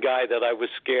mean guy that I was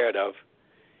scared of,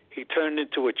 he turned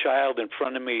into a child in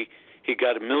front of me. He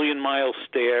got a million-mile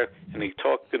stare, and he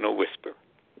talked in a whisper.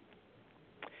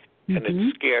 And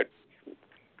it scared me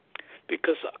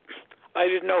because I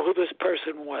didn't know who this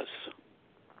person was.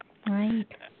 Right.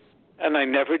 And I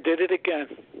never did it again.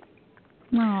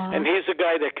 Aww. And he's a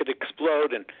guy that could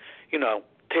explode and,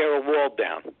 tear a wall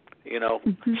down,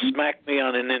 smack me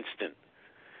on an instant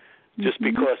just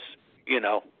because,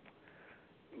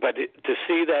 But to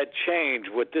see that change,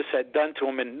 what this had done to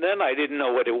him, and then I didn't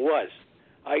know what it was.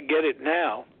 I get it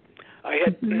now. I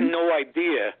had no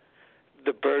idea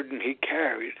the burden he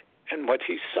carried and what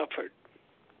he suffered.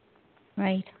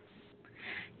 Right.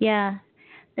 Yeah.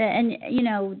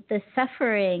 The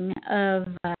suffering of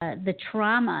the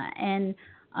trauma and,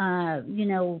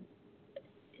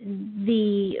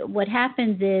 what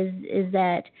happens is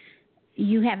that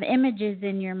you have images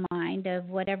in your mind of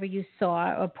whatever you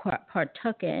saw or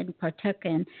partook in,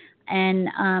 and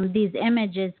these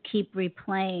images keep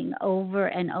replaying over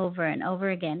and over and over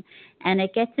again. And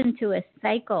it gets into a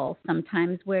cycle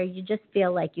sometimes where you just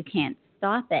feel like you can't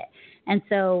stop it. And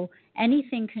so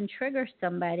anything can trigger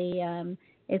somebody.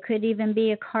 It could even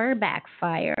be a car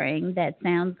backfiring that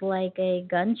sounds like a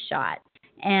gunshot,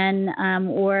 and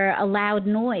or a loud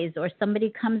noise, or somebody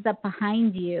comes up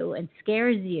behind you and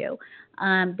scares you.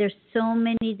 There's so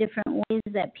many different ways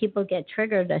that people get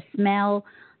triggered: a smell,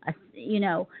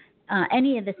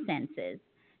 any of the senses.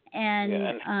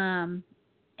 And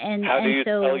how do you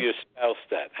tell your spouse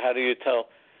that? How do you tell?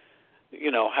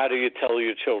 How do you tell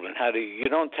your children? You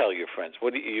don't tell your friends?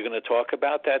 What are you going to talk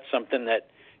about? That something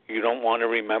that you don't want to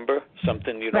remember,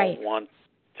 something you don't want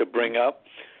to bring up.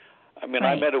 I mean,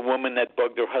 I met a woman that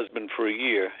bugged her husband for a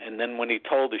year, and then when he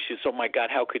told her, she said, "Oh my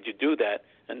God, how could you do that?"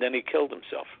 And then he killed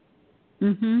himself.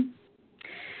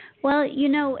 Well,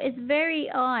 it's very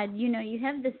odd. You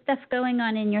have this stuff going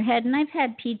on in your head, and I've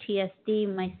had PTSD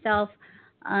myself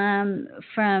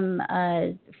from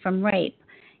rape.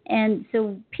 And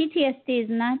so PTSD is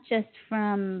not just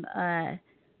from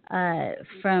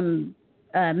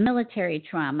military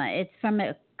trauma. It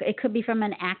could be from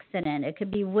an accident. It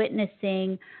could be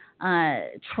witnessing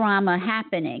trauma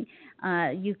happening.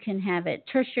 You can have it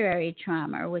tertiary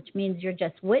trauma, which means you're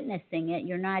just witnessing it.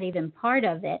 You're not even part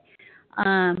of it.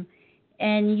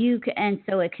 and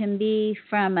so it can be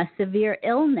from a severe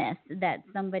illness that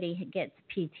somebody gets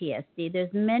PTSD.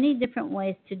 There's many different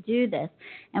ways to do this.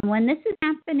 And when this is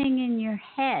happening in your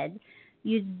head,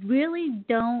 you really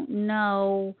don't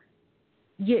know.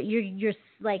 You're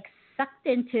like sucked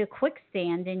into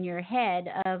quicksand in your head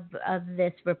of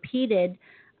this repeated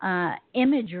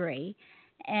imagery,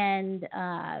 and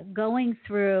going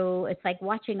through. It's like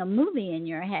watching a movie in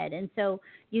your head, and so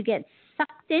you get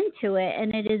sucked into it,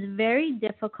 and it is very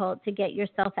difficult to get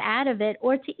yourself out of it,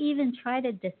 or to even try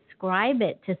to describe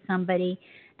it to somebody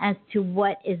as to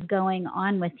what is going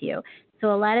on with you.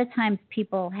 So a lot of times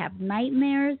people have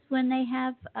nightmares when they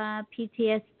have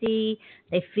PTSD.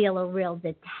 They feel a real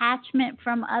detachment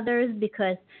from others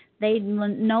because they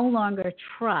no longer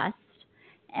trust,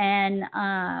 and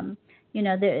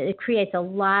it creates a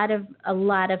lot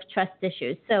of trust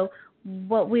issues. So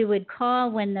what we would call,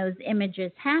 when those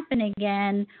images happen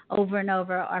again over and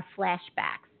over, are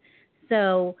flashbacks.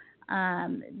 So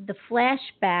the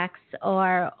flashbacks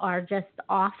are just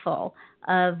awful,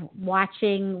 of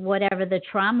watching whatever the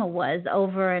trauma was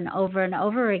over and over and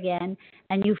over again,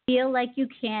 and you feel like you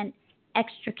can't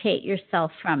extricate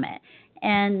yourself from it.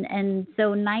 And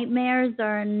so nightmares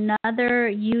are another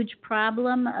huge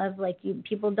problem of, like,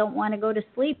 people don't want to go to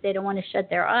sleep. They don't want to shut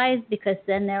their eyes, because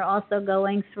then they're also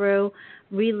going through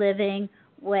reliving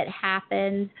what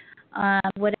happened,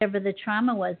 whatever the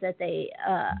trauma was that they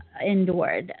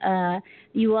endured.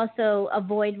 You also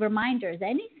avoid reminders.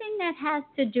 Anything that has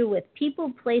to do with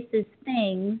people, places,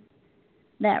 things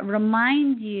that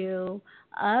remind you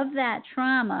of that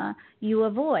trauma, you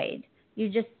avoid. You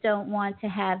just don't want to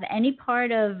have any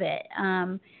part of it.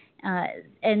 And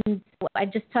I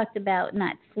just talked about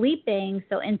not sleeping.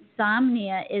 So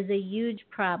insomnia is a huge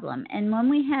problem. And when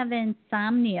we have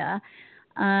insomnia,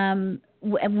 when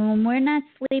we're not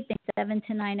sleeping 7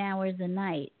 to 9 hours a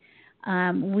night,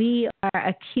 we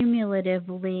are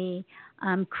accumulatively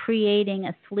creating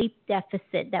a sleep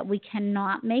deficit that we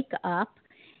cannot make up.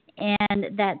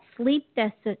 And that sleep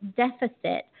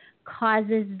deficit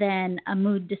causes then a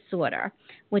mood disorder,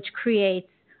 which creates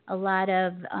a lot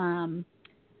of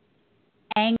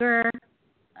anger,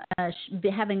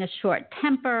 having a short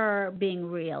temper, being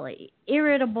really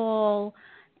irritable,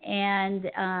 and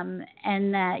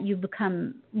that you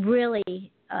become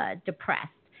really depressed.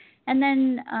 And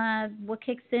then what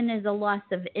kicks in is a loss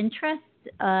of interest.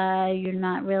 You're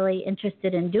not really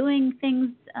interested in doing things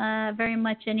very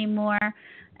much anymore.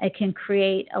 It can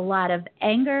create a lot of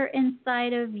anger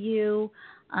inside of you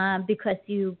because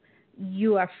you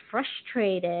are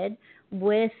frustrated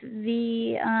with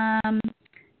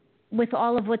with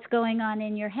all of what's going on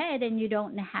in your head, and you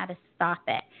don't know how to stop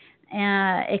it.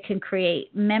 It can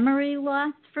create memory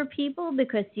loss for people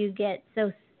because you get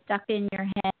so stuck in your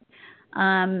head,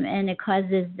 and it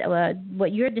causes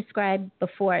what you described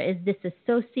before is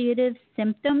dissociative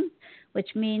symptoms,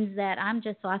 which means that I'm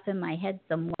just off in my head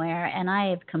somewhere and I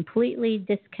have completely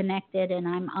disconnected and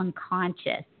I'm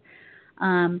unconscious.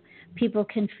 People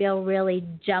can feel really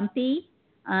jumpy.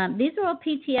 These are all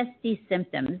PTSD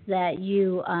symptoms, that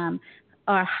you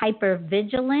are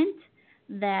hypervigilant,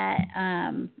 that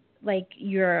like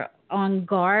you're on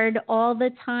guard all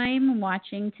the time,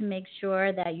 watching to make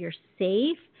sure that you're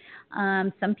safe.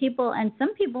 Some people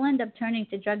end up turning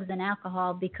to drugs and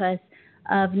alcohol because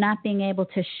of not being able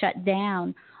to shut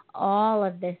down all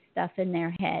of this stuff in their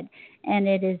head. And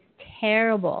it is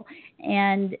terrible.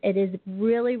 And it is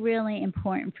really, really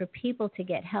important for people to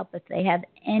get help if they have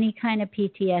any kind of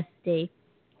PTSD,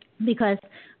 because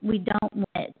we don't want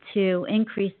it to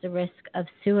increase the risk of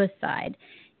suicide.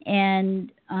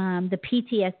 And the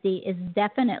PTSD is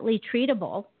definitely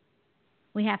treatable.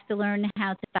 We have to learn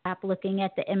how to stop looking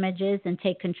at the images and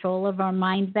take control of our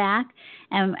mind back.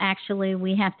 And actually,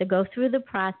 we have to go through the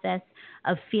process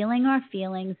of feeling our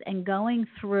feelings and going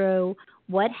through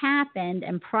what happened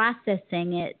and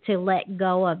processing it to let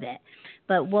go of it.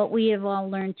 But what we have all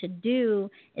learned to do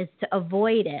is to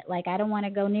avoid it. Like, I don't want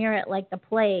to go near it like the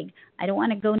plague. I don't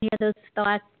want to go near those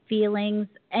thoughts, feelings,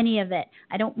 any of it.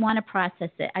 I don't want to process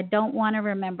it. I don't want to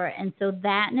remember. And so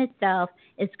that in itself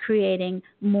is creating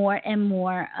more and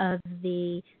more of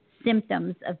the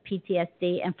symptoms of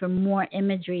PTSD and for more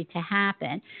imagery to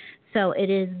happen. So it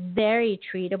is very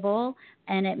treatable,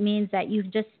 and it means that you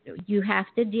have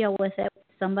to deal with it with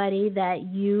somebody that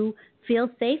you feel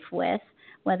safe with,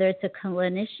 whether it's a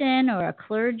clinician or a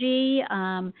clergy,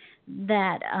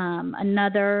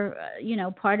 another,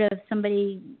 part of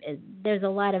somebody. There's a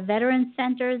lot of veteran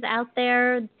centers out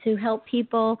there to help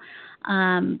people,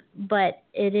 but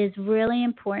it is really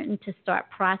important to start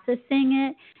processing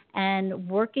it and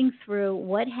working through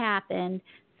what happened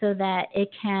so that it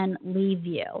can leave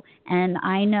you. And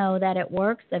I know that it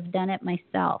works. I've done it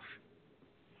myself.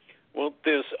 Well,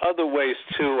 there's other ways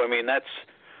too. I mean, I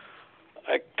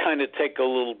kind of take a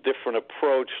little different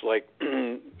approach. Like,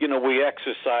 we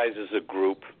exercise as a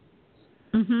group.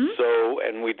 Mm-hmm. So,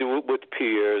 and we do it with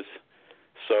peers.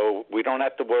 So we don't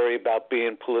have to worry about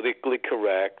being politically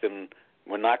correct, and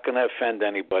we're not going to offend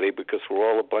anybody because we're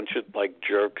all a bunch of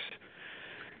jerks.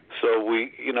 So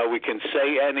we can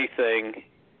say anything,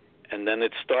 and then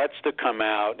it starts to come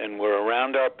out, and we're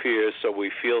around our peers, so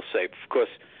we feel safe. Of course,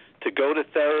 to go to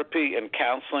therapy and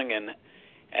counseling,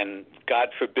 and God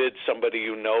forbid somebody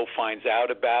finds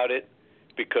out about it,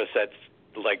 because that's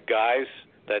like guys,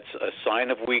 that's a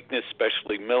sign of weakness,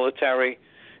 especially military,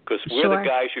 because we're the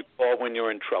guys you call when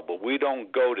you're in trouble. We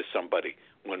don't go to somebody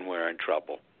when we're in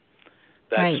trouble.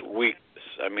 That's weakness.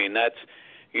 I mean, that's,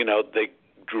 they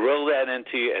drill that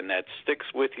into you, and that sticks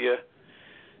with you.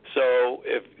 So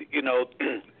if,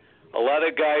 a lot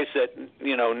of guys that,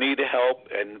 need help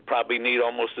and probably need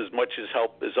almost as much as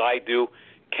help as I do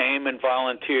came and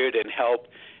volunteered and helped,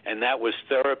 and that was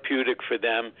therapeutic for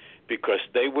them because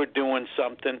they were doing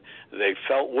something, they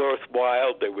felt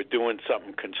worthwhile, they were doing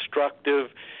something constructive,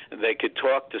 and they could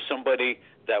talk to somebody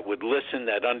that would listen,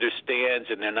 that understands,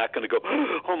 and they're not going to go,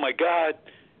 oh, my God.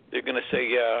 They're going to say,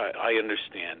 yeah, I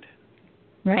understand.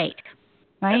 Right.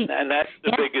 And that's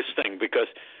the biggest thing, because,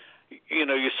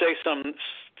 you say some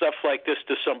stuff like this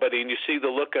to somebody and you see the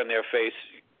look on their face,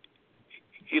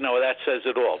 that says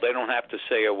it all. They don't have to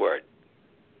say a word.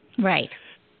 Right.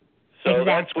 So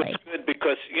that's what's good,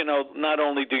 because, not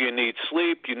only do you need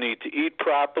sleep, you need to eat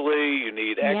properly, you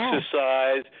need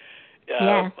exercise.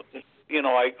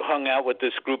 I hung out with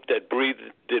this group that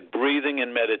did breathing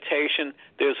and meditation.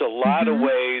 There's a lot of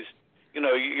ways.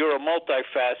 You're a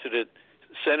multifaceted,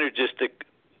 synergistic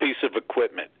piece of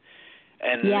equipment.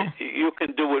 And you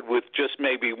can do it with just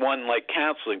maybe one, like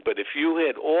counseling. But if you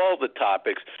hit all the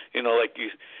topics,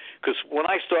 because when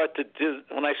I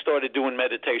started doing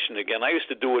meditation again, I used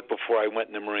to do it before I went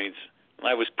in the Marines, and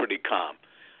I was pretty calm.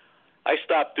 I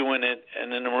stopped doing it,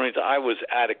 and in the Marines, I was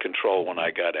out of control when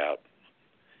I got out.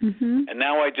 Mm-hmm. And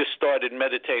now I just started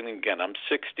meditating again. I'm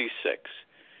 66.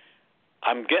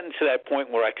 I'm getting to that point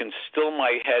where I can still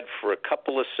my head for a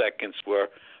couple of seconds, where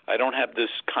I don't have this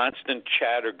constant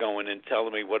chatter going and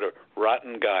telling me what a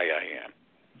rotten guy I am.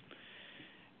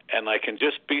 And I can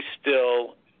just be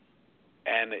still,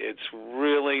 and it's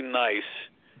really nice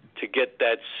to get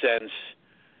that sense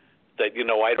that,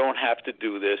 I don't have to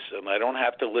do this, and I don't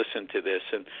have to listen to this.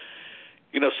 And,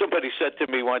 somebody said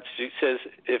to me once, she says,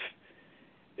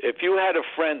 if you had a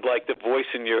friend like the voice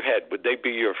in your head, would they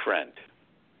be your friend?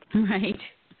 Right.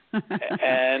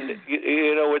 And,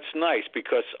 it's nice,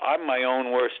 because I'm my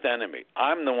own worst enemy.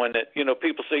 I'm the one that,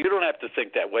 people say, you don't have to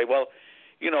think that way. Well,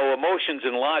 emotions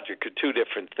and logic are two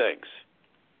different things.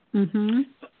 Mm-hmm.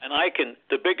 And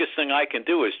the biggest thing I can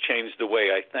do is change the way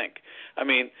I think. I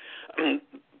mean,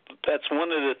 that's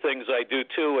one of the things I do,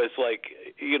 too, is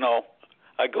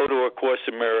I go to A Course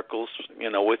in Miracles,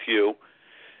 with you.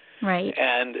 Right.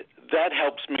 And that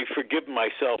helps me forgive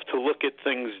myself to look at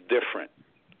things different.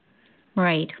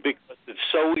 Right. Because it's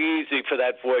so easy for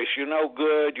that voice, you're no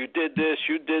good, you did this,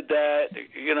 you did that,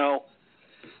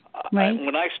 Right.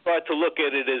 When I start to look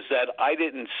at it as that I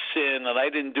didn't sin and I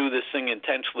didn't do this thing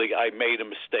intentionally, I made a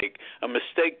mistake. A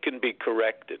mistake can be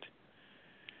corrected.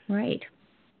 Right.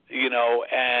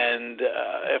 And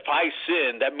if I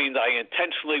sinned, that means I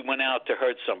intentionally went out to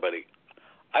hurt somebody.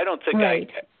 I don't think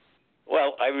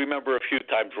I remember a few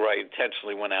times where I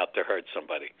intentionally went out to hurt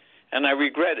somebody, and I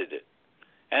regretted it.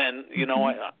 And,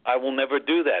 I will never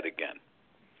do that again.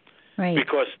 Right.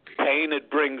 Because the pain it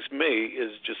brings me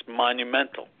is just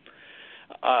monumental.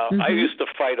 I used to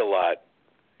fight a lot,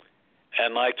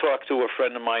 and I talked to a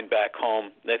friend of mine back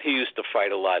home that he used to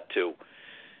fight a lot too.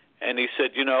 And he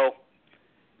said,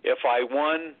 if I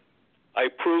won, I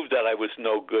proved that I was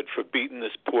no good for beating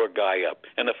this poor guy up.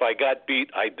 And if I got beat,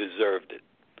 I deserved it.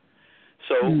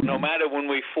 So no matter when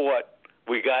we fought,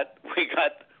 we got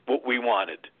what we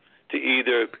wanted, to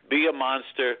either be a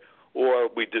monster or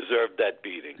we deserved that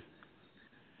beating.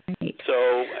 Right.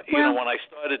 So, when I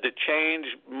started to change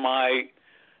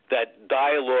that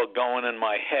dialogue going in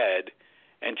my head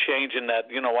and changing that,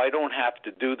 I don't have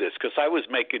to do this, because I was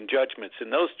making judgments,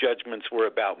 and those judgments were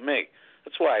about me.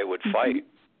 That's why I would fight,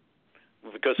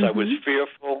 because I was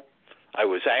fearful, I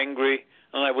was angry,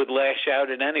 and I would lash out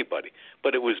at anybody.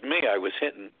 But it was me I was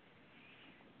hitting.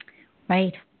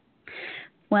 Right.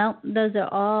 Well, those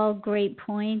are all great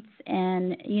points,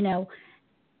 and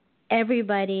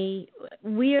everybody,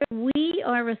 we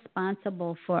are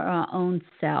responsible for our own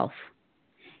self,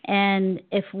 And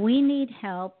if we need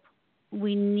help,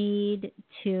 we need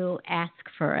to ask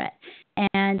for it.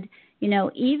 And,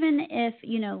 even if,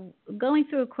 going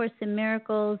through A Course in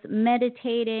Miracles,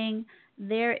 meditating,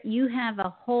 there you have a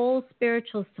whole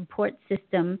spiritual support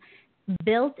system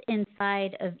built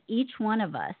inside of each one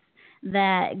of us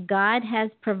that God has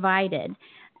provided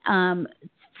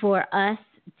for us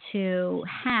to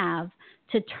have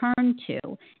to turn to,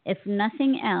 if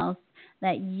nothing else,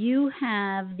 that you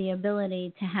have the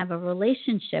ability to have a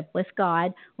relationship with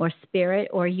God or Spirit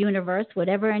or universe,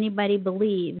 whatever anybody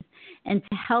believes, and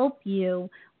to help you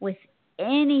with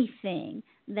anything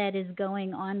that is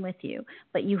going on with you.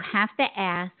 But you have to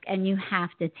ask and you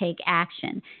have to take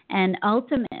action. And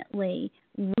ultimately,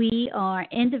 we are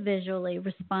individually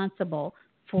responsible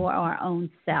for our own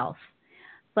self.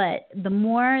 But the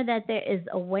more that there is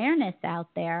awareness out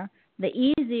there, the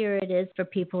easier it is for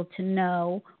people to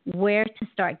know where to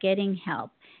start getting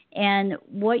help. And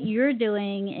what you're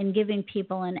doing in giving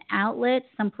people an outlet,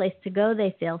 someplace to go,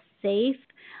 they feel safe,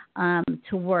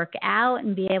 to work out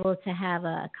and be able to have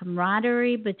a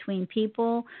camaraderie between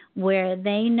people where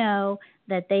they know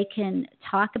that they can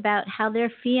talk about how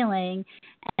they're feeling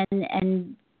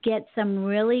and get some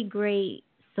really great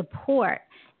support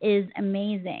is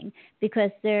amazing,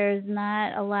 because there's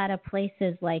not a lot of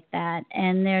places like that,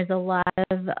 and there's a lot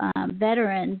of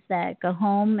veterans that go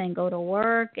home and go to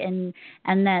work and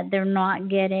that they're not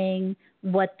getting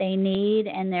what they need,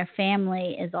 and their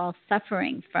family is all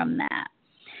suffering from that.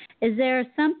 Is there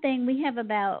something, we have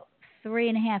about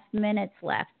 3.5 minutes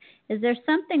left, is there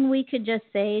something we could just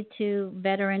say to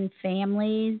veteran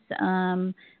families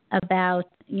about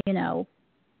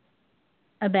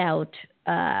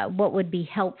what would be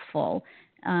helpful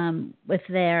if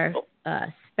their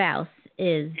spouse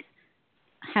is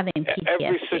having PTSD?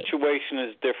 Every situation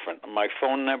is different. My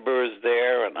phone number is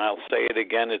there, and I'll say it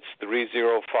again. It's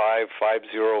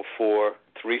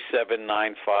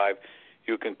 305-504-3795.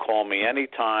 You can call me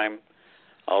anytime.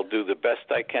 I'll do the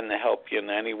best I can to help you in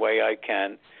any way I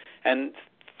can. And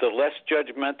the less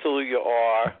judgmental you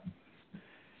are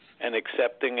and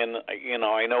accepting, and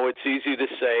I know it's easy to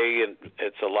say, and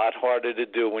it's a lot harder to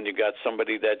do when you got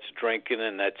somebody that's drinking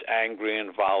and that's angry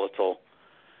and volatile.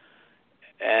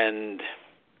 And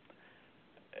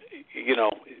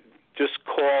just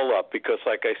call up, because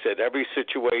like I said, every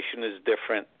situation is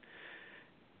different.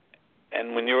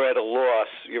 And when you're at a loss,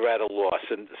 you're at a loss.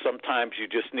 And sometimes you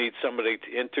just need somebody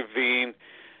to intervene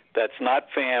that's not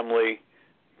family,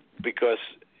 because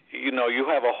you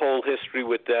have a whole history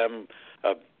with them.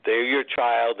 They're your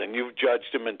child, and you've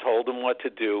judged them and told them what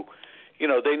to do.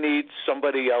 They need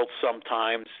somebody else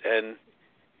sometimes, and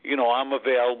I'm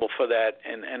available for that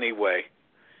in any way.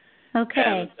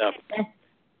 Okay,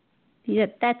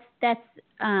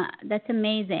 that's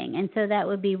amazing. And so that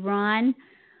would be Ron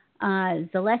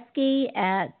Zaleski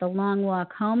at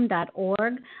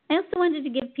thelongwalkhome.org. I also wanted to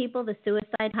give people the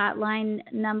suicide hotline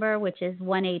number, which is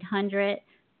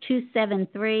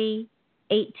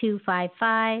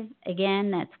 1-800-273-8255. Again,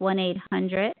 that's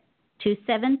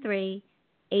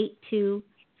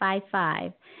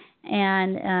 1-800-273-8255.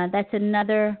 And that's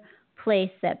another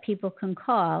place that people can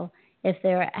call if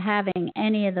they're having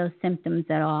any of those symptoms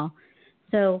at all.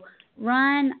 So,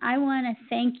 Ron, I want to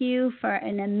thank you for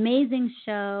an amazing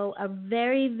show, a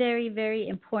very, very, very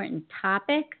important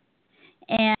topic.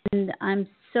 And I'm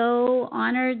so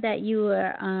honored that you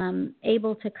were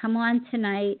able to come on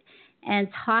tonight and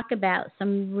talk about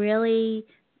some really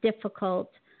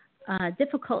difficult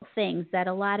things that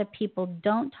a lot of people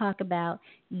don't talk about,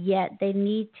 yet they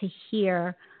need to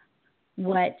hear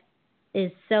what is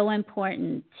so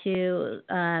important to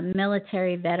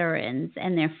military veterans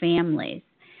and their families.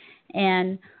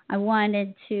 And I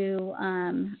wanted to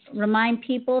remind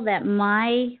people that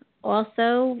my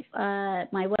website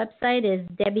is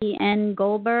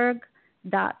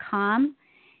debbiengoldberg.com.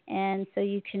 And so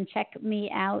you can check me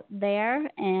out there.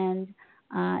 And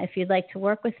if you'd like to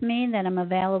work with me, then I'm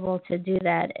available to do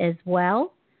that as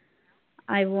well.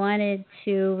 I wanted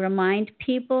to remind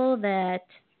people that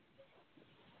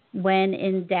when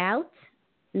in doubt,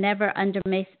 never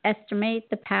underestimate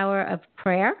the power of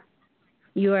prayer.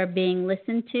 You are being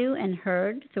listened to and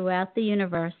heard throughout the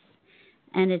universe,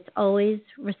 and it's always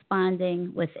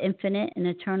responding with infinite and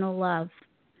eternal love.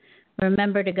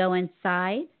 Remember to go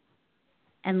inside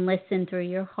and listen through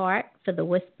your heart for the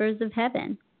whispers of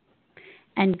heaven.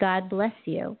 And God bless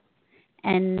you.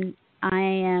 And I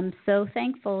am so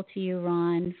thankful to you,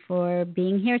 Ron, for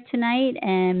being here tonight,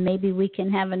 and maybe we can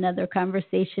have another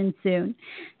conversation soon.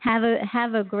 Have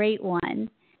a great one.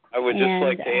 I would just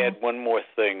like to add one more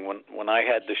thing. When I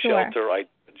had the shelter, I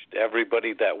changed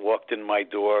everybody that walked in my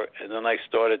door. And then I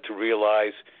started to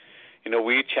realize,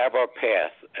 we each have our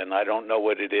path, and I don't know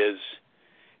what it is.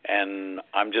 And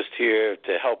I'm just here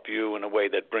to help you in a way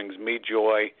that brings me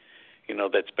joy,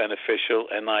 that's beneficial.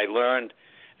 And I learned,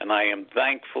 and I am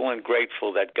thankful and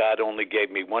grateful that God only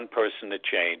gave me one person to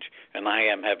change, and I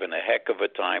am having a heck of a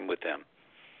time with him.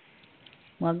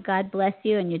 Well, God bless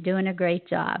you, and you're doing a great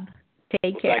job.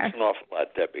 Take care. Thanks an awful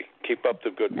lot, Debbie. Keep up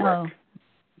the good work.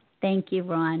 Thank you,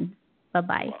 Ron.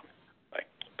 Bye-bye. Bye.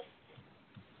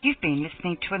 You've been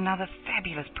listening to another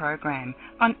fabulous program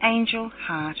on Angel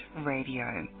Heart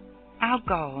Radio. Our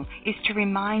goal is to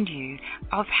remind you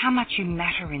of how much you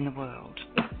matter in the world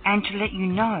and to let you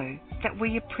know that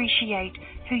we appreciate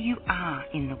who you are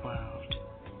in the world.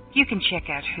 You can check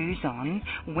out who's on,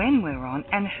 when we're on,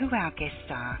 and who our guests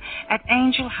are at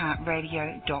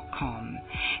angelheartradio.com.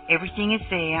 Everything is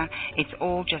there. It's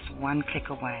all just one click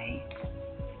away.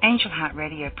 Angel Heart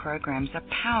Radio programs are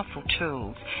powerful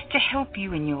tools to help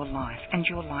you in your life and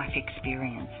your life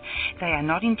experience. They are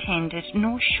not intended,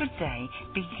 nor should they,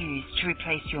 be used to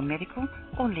replace your medical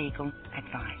or legal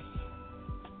advice.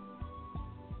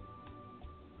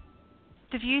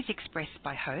 The views expressed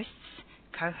by hosts,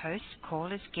 co-hosts,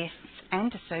 callers, guests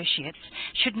and associates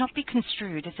should not be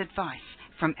construed as advice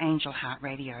from Angel Heart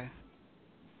Radio.